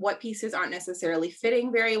 what pieces aren't necessarily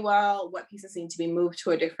fitting very well, what pieces need to be moved to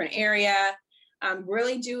a different area.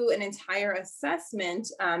 Really do an entire assessment,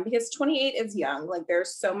 because 28 is young, like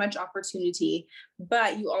there's so much opportunity,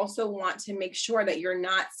 but you also want to make sure that you're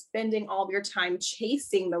not spending all of your time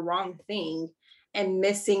chasing the wrong thing and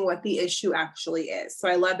missing what the issue actually is. So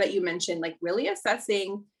I love that you mentioned like really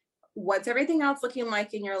assessing what's everything else looking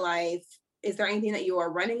like in your life. Is there anything that you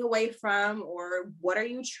are running away from, or what are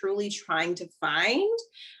you truly trying to find?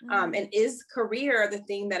 And is career the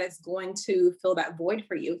thing that is going to fill that void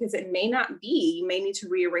for you? Because it may not be. You may need to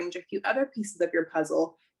rearrange a few other pieces of your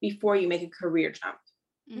puzzle before you make a career jump.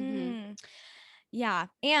 Yeah.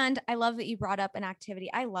 And I love that you brought up an activity.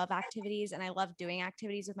 I love activities and I love doing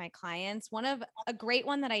activities with my clients. A great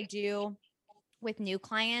one that I do with new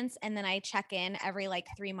clients, and then I check in every like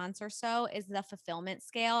 3 months or so, is the fulfillment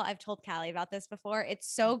scale. I've told Callie about this before.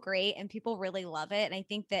 It's so great and people really love it. And I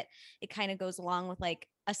think that it kind of goes along with like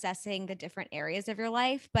assessing the different areas of your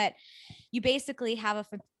life, but you basically have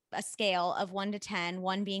a scale of 1 to 10,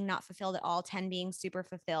 1 being not fulfilled at all, 10 being super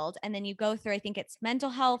fulfilled. And then you go through, I think it's mental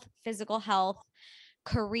health, physical health,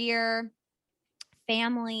 career,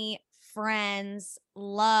 family, friends,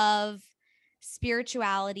 love,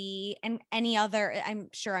 spirituality, and any other. I'm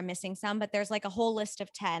sure I'm missing some, but there's like a whole list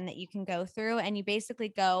of 10 that you can go through, and you basically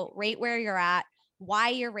go rate where you're at, why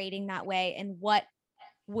you're rating that way, and what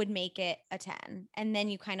would make it a 10. And then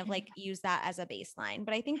you kind of like use that as a baseline.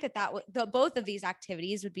 But I think that both of these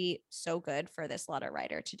activities would be so good for this letter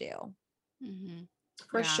writer to do.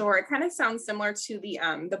 For sure. It kind of sounds similar to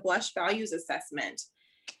the Blush Values Assessment,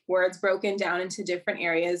 where it's broken down into different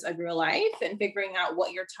areas of your life and figuring out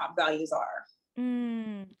what your top values are.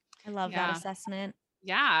 I love that assessment.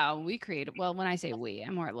 Yeah, we created, well, when I say we, I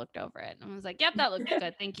more looked over it and I was like, yep, that looks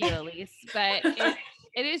good. Thank you, Elise. But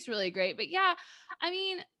it is really great. But yeah, I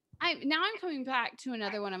mean, I'm coming back to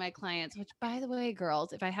another one of my clients, which, by the way,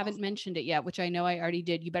 girls, if I haven't mentioned it yet, which I know I already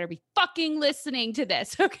did, you better be fucking listening to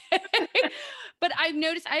this. Okay. But I've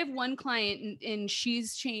noticed I have one client and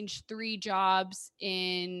she's changed 3 jobs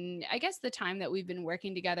in, I guess, the time that we've been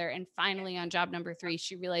working together. And finally on job number 3,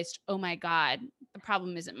 she realized, oh my God, the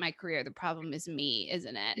problem isn't my career. The problem is me,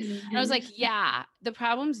 isn't it? And I was like, yeah, the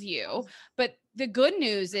problem's you. But the good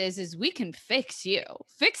news is we can fix you.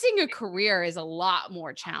 Fixing a career is a lot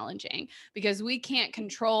more challenging because we can't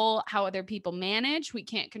control how other people manage. We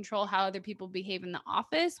can't control how other people behave in the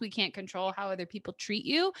office. We can't control how other people treat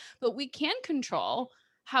you, but we can control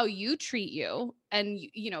how you treat you and,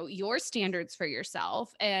 your standards for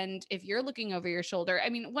yourself. And if you're looking over your shoulder, I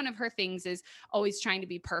mean, one of her things is always trying to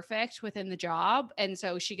be perfect within the job. And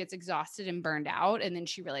so she gets exhausted and burned out. And then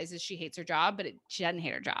she realizes she hates her job, but she doesn't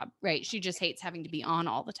hate her job, right? She just hates having to be on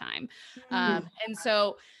all the time. And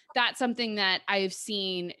so that's something that I've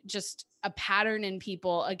seen, just a pattern in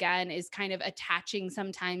people, again, is kind of attaching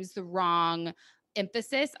sometimes the wrong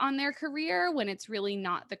emphasis on their career when it's really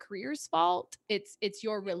not the career's fault. It's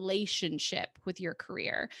your relationship with your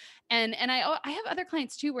career. And I have other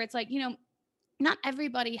clients too, where it's like, not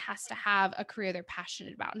everybody has to have a career they're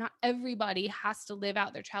passionate about. Not everybody has to live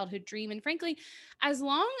out their childhood dream. And frankly, as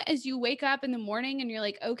long as you wake up in the morning and you're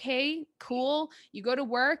like, okay, cool, you go to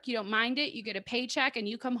work, you don't mind it, you get a paycheck, and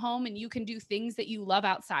you come home and you can do things that you love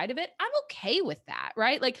outside of it, I'm okay with that,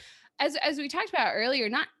 right? Like, as we talked about earlier,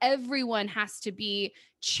 not everyone has to be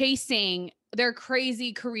chasing their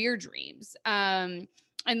crazy career dreams. And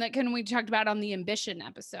like kind of we talked about on the ambition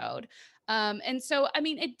episode. And so, I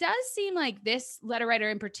mean, it does seem like this letter writer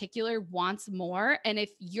in particular wants more. And if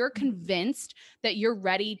you're convinced that you're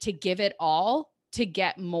ready to give it all to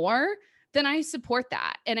get more, then I support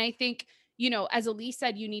that. And I think, as Elise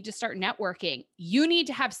said, you need to start networking. You need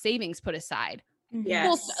to have savings put aside.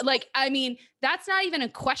 Yes. Like, I mean, that's not even a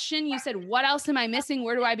question. You said, what else am I missing?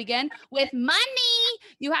 Where do I begin? With money.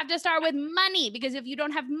 You have to start with money, because if you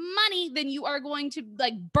don't have money, then you are going to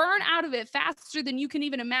like burn out of it faster than you can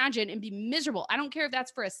even imagine and be miserable. I don't care if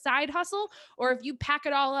that's for a side hustle or if you pack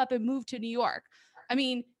it all up and move to New York. I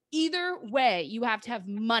mean, either way, you have to have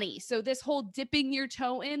money. So this whole dipping your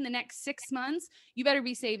toe in the next 6 months, you better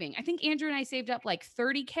be saving. I think Andrew and I saved up like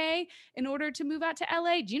 $30K in order to move out to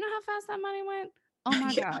LA. Do you know how fast that money went? Oh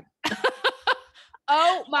my God.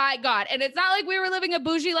 Oh my God. And it's not like we were living a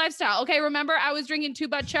bougie lifestyle. Okay. Remember, I was drinking 2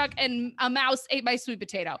 butt chuck and a mouse ate my sweet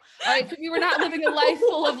potato. All right. So we were not living a life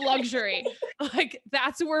full of luxury. Like,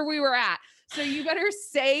 that's where we were at. So you better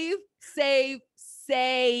save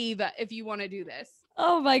if you want to do this.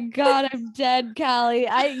 Oh my God, I'm dead, Callie.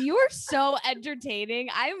 You are so entertaining.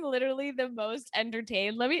 I'm literally the most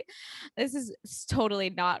entertained. This is totally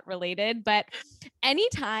not related, but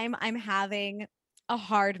anytime I'm having a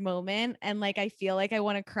hard moment and like I feel like I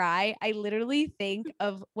want to cry, I literally think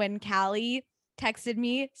of when Callie texted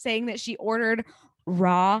me saying that she ordered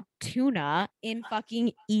raw tuna in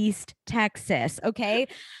fucking East Texas. Okay.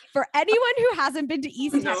 For anyone who hasn't been to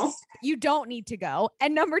East Texas, you don't need to go.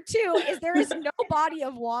 And number 2 is there is no body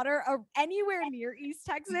of water anywhere near East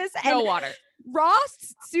Texas. And no water. Raw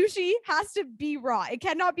sushi has to be raw. It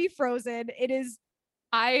cannot be frozen. It is.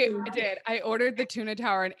 I ordered the tuna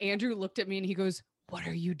tower and Andrew looked at me and he goes, "What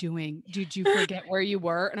are you doing? Did you forget where you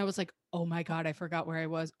were?" And I was like, "Oh my God, I forgot where I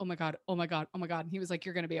was. Oh my God. Oh my God. Oh my God." And he was like,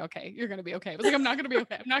 "You're going to be okay. You're going to be okay." I was like, "I'm not going to be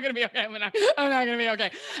okay. I'm not going to be okay. I'm not going to be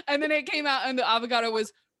okay." And then it came out and the avocado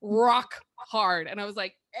was rock hard. And I was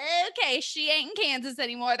like, "Okay, she ain't in Kansas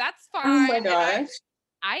anymore. That's fine." Oh my gosh.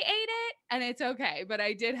 I ate it and it's okay. But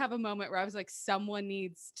I did have a moment where I was like, someone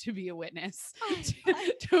needs to be a witness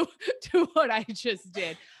to what I just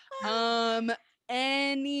did.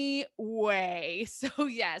 Anyway, so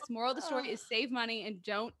yes, moral of the story is save money and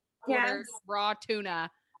don't order raw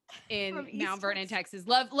tuna in Mount Vernon, Texas.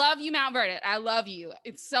 Love you, Mount Vernon. I love you.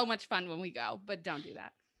 It's so much fun when we go, but don't do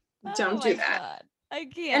that. Don't do that. God. I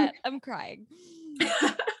can't. I'm crying.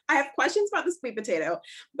 I have questions about the sweet potato,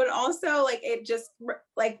 but also like it just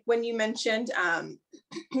like when you mentioned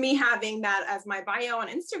me having that as my bio on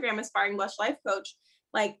Instagram, Aspiring Blush Life Coach,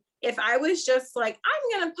 like if I was just like,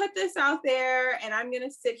 I'm going to put this out there and I'm going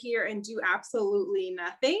to sit here and do absolutely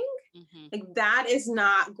nothing, like that is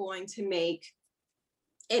not going to make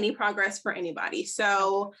any progress for anybody.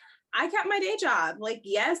 So I kept my day job. Like,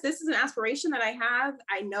 yes, this is an aspiration that I have.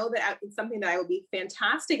 I know that it's something that I would be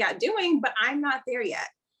fantastic at doing, but I'm not there yet.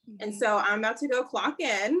 And so I'm about to go clock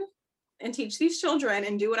in and teach these children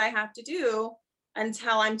and do what I have to do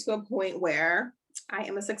until I'm to a point where I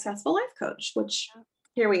am a successful life coach, which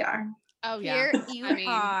here we are. Oh yeah. Here you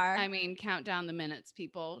are. I mean, count down the minutes,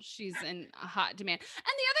 people. She's in a hot demand. And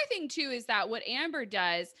the other thing too is that what Amber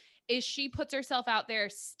does is she puts herself out there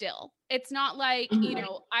still. It's not like, you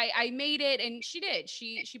know, I made it and she did.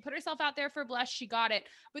 She put herself out there for Blush. She got it.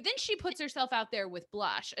 But then she puts herself out there with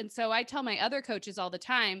Blush. And so I tell my other coaches all the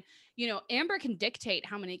time, you know, Amber can dictate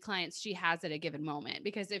how many clients she has at a given moment,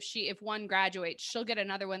 because if one graduates, she'll get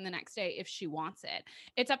another one the next day if she wants it.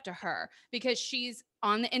 It's up to her because she's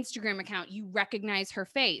on the Instagram account. You recognize her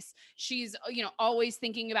face. She's, you know, always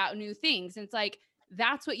thinking about new things. And it's like,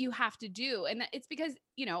 that's what you have to do. And it's because,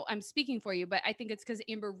 you know, I'm speaking for you, but I think it's because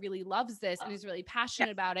Amber really loves this and is really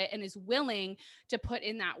passionate about it and is willing to put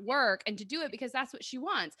in that work and to do it because that's what she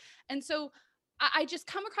wants. And so I just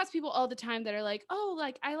come across people all the time that are like, oh,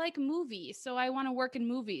 like I like movies, so I want to work in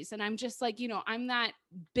movies. And I'm just like, you know, I'm that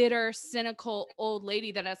bitter, cynical old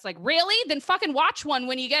lady that it's like, really? Then fucking watch one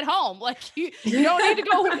when you get home. Like you don't need to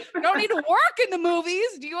go, you don't need to work in the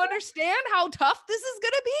movies. Do you understand how tough this is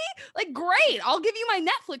going to be? Like, great. I'll give you my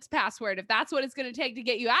Netflix password if that's what it's going to take to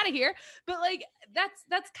get you out of here. But like,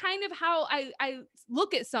 that's kind of how I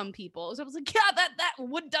look at some people. So I was like, yeah,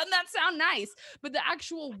 doesn't that sound nice? But the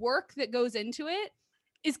actual work that goes into it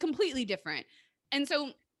is completely different. And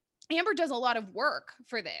so Amber does a lot of work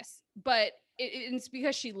for this, but it's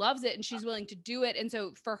because she loves it and she's willing to do it. And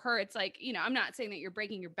so for her, it's like, you know, I'm not saying that you're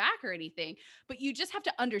breaking your back or anything, but you just have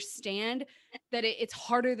to understand that it's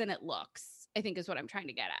harder than it looks, I think is what I'm trying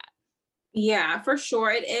to get at. Yeah, for sure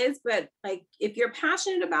it is. But like, if you're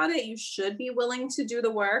passionate about it, you should be willing to do the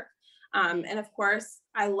work. And of course,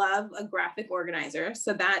 I love a graphic organizer.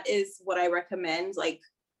 So that is what I recommend. Like,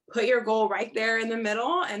 put your goal right there in the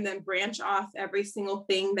middle and then branch off every single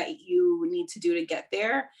thing that you need to do to get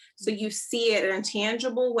there. So you see it in a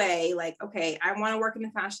tangible way. Like, okay, I want to work in the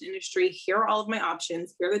fashion industry. Here are all of my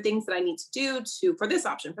options. Here are the things that I need to do for this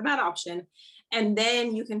option, for that option. And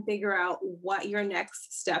then you can figure out what your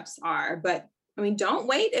next steps are. But I mean, don't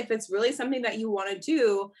wait if it's really something that you want to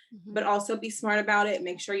do, Mhm. but also be smart about it.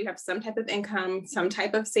 Make sure you have some type of income, some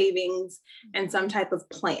type of savings, and some type of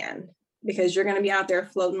plan, because you're going to be out there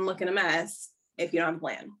floating looking a mess if you don't have a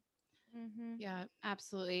plan. Yeah,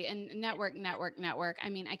 absolutely. And network. I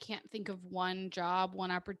mean, I can't think of one job,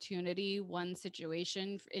 one opportunity, one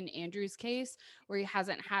situation in Andrew's case where he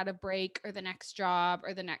hasn't had a break or the next job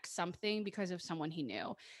or the next something because of someone he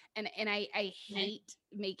knew. And I hate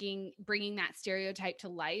bringing that stereotype to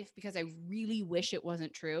life because I really wish it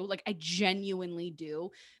wasn't true. Like I genuinely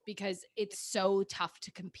do, because it's so tough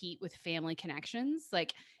to compete with family connections.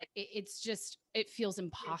 Like it feels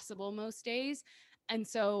impossible most days. And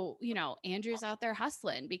so, Andrew's out there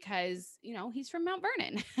hustling because, he's from Mount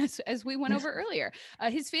Vernon, as we went over earlier.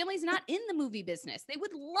 His family's not in the movie business. They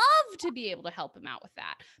would love to be able to help him out with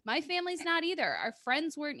that. My family's not either. Our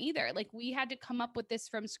friends weren't either. Like we had to come up with this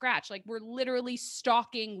from scratch. Like we're literally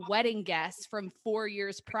stalking wedding guests from 4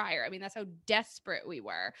 years prior. I mean, that's how desperate we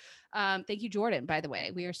were. Thank you, Jordan, by the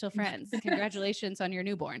way. We are still friends. Congratulations on your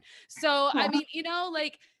newborn. So, I mean,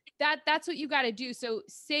 like, that's what you got to do. So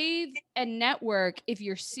save and network if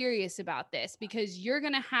you're serious about this, because you're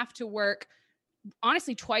going to have to work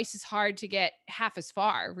honestly twice as hard to get half as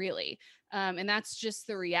far, really. And that's just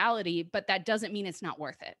the reality, but that doesn't mean it's not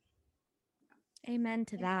worth it. Amen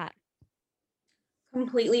to that.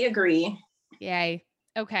 Completely agree. Yay.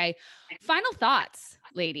 Okay. Final thoughts,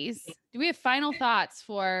 ladies. Do we have final thoughts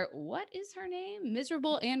for what is her name?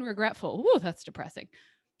 Miserable and regretful. Ooh, that's depressing.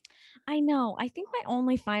 I know. I think my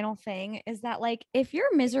only final thing is that, like, if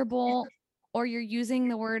you're miserable or you're using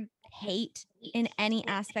the word hate in any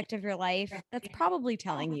aspect of your life, that's probably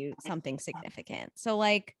telling you something significant. So,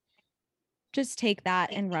 like, just take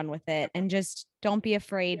that and run with it, and just don't be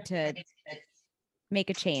afraid to make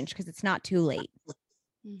a change because it's not too late.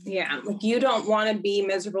 Yeah, like you don't want to be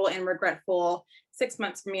miserable and regretful 6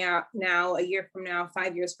 months from now, a year from now,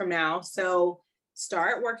 5 years from now. So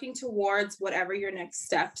start working towards whatever your next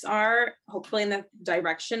steps are, hopefully in the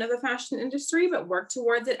direction of the fashion industry, but work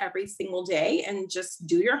towards it every single day and just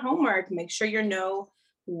do your homework. Make sure you know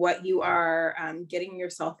what you are getting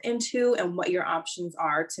yourself into and what your options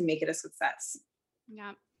are to make it a success.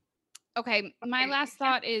 Yeah. Okay. My last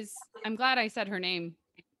thought is I'm glad I said her name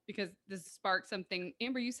because this sparked something.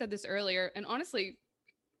 Amber, you said this earlier, and honestly,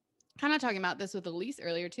 kind of talking about this with Elise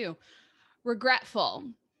earlier too. Regretful.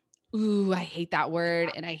 Ooh, I hate that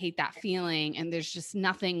word and I hate that feeling. And there's just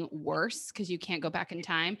nothing worse because you can't go back in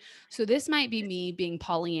time. So this might be me being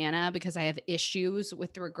Pollyanna because I have issues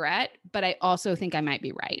with regret, but I also think I might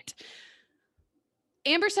be right.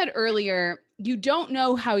 Amber said earlier, you don't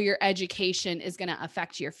know how your education is going to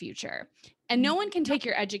affect your future. And no one can take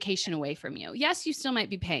your education away from you. Yes, you still might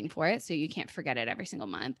be paying for it, so you can't forget it every single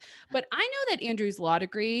month. But I know that Andrew's law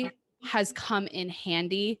degree has come in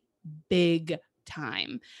handy big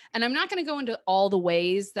time. And I'm not going to go into all the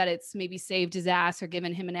ways that it's maybe saved his ass or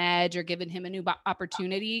given him an edge or given him a new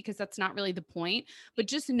opportunity, because that's not really the point. But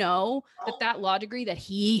just know that law degree that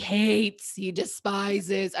he hates, he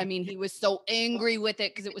despises. I mean, he was so angry with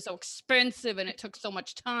it because it was so expensive and it took so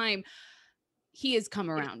much time. He has come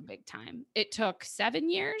around big time. It took 7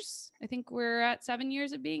 years. I think we're at 7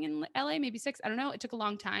 years of being in LA, maybe 6. I don't know. It took a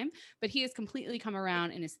long time, but he has completely come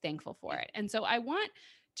around and is thankful for it. And so I want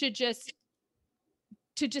to just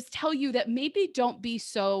tell you that maybe don't be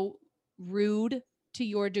so rude to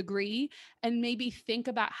your degree, and maybe think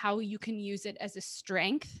about how you can use it as a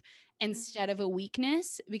strength instead of a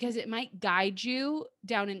weakness, because it might guide you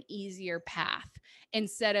down an easier path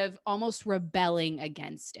instead of almost rebelling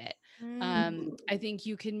against it. I think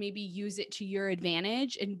you can maybe use it to your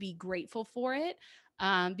advantage and be grateful for it,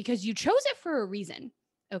 because you chose it for a reason.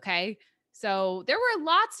 Okay. So there were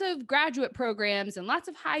lots of graduate programs and lots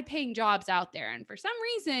of high paying jobs out there. And for some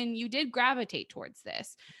reason, you did gravitate towards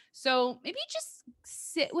this. So maybe just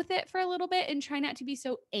sit with it for a little bit and try not to be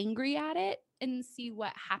so angry at it and see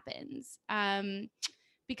what happens.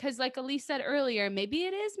 Because like Elise said earlier, maybe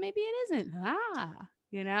it is, maybe it isn't.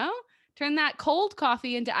 Turn that cold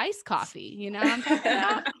coffee into iced coffee. You know what I'm talking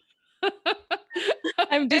about?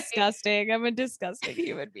 I'm disgusting. I'm a disgusting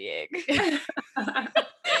human being.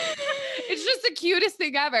 It's just the cutest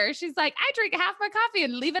thing ever. She's like, I drink half my coffee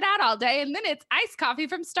and leave it out all day, and then it's iced coffee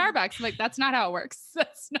from Starbucks. I'm like, that's not how it works.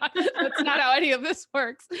 That's not how any of this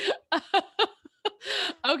works.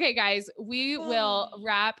 Okay, guys, we will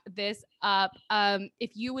wrap this up.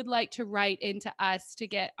 If you would like to write into us to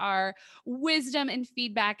get our wisdom and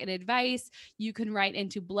feedback and advice, you can write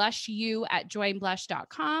into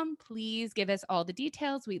blushyou@joinblush.com. Please give us all the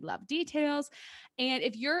details. We love details. And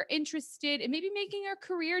if you're interested in maybe making a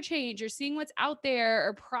career change or seeing what's out there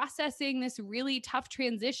or processing this really tough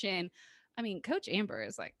transition, I mean, Coach Amber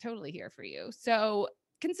is like totally here for you. So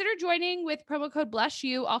consider joining with promo code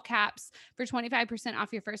BlushYou, all caps, for 25%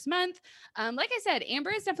 off your first month. Like I said,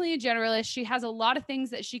 Amber is definitely a generalist. She has a lot of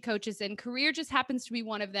things that she coaches in. Career just happens to be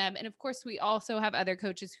one of them. And of course, we also have other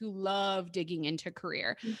coaches who love digging into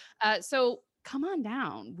career. So come on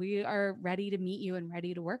down. We are ready to meet you and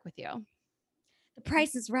ready to work with you. The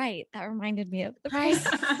price is right. That reminded me of the Price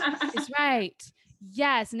price. is right.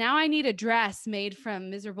 Yes. Now I need a dress made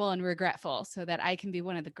from Miserable and Regretful so that I can be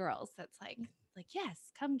one of the girls that's like, yes,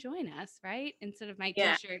 come join us, right? Instead of my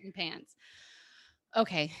t-shirt and pants.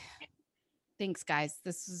 Okay. Thanks, guys.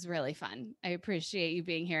 This was really fun. I appreciate you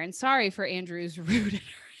being here. And sorry for Andrew's rude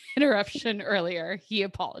interruption earlier. He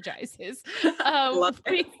apologizes. Love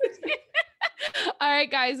it. All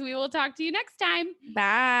right, guys. We will talk to you next time.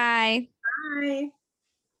 Bye. Bye.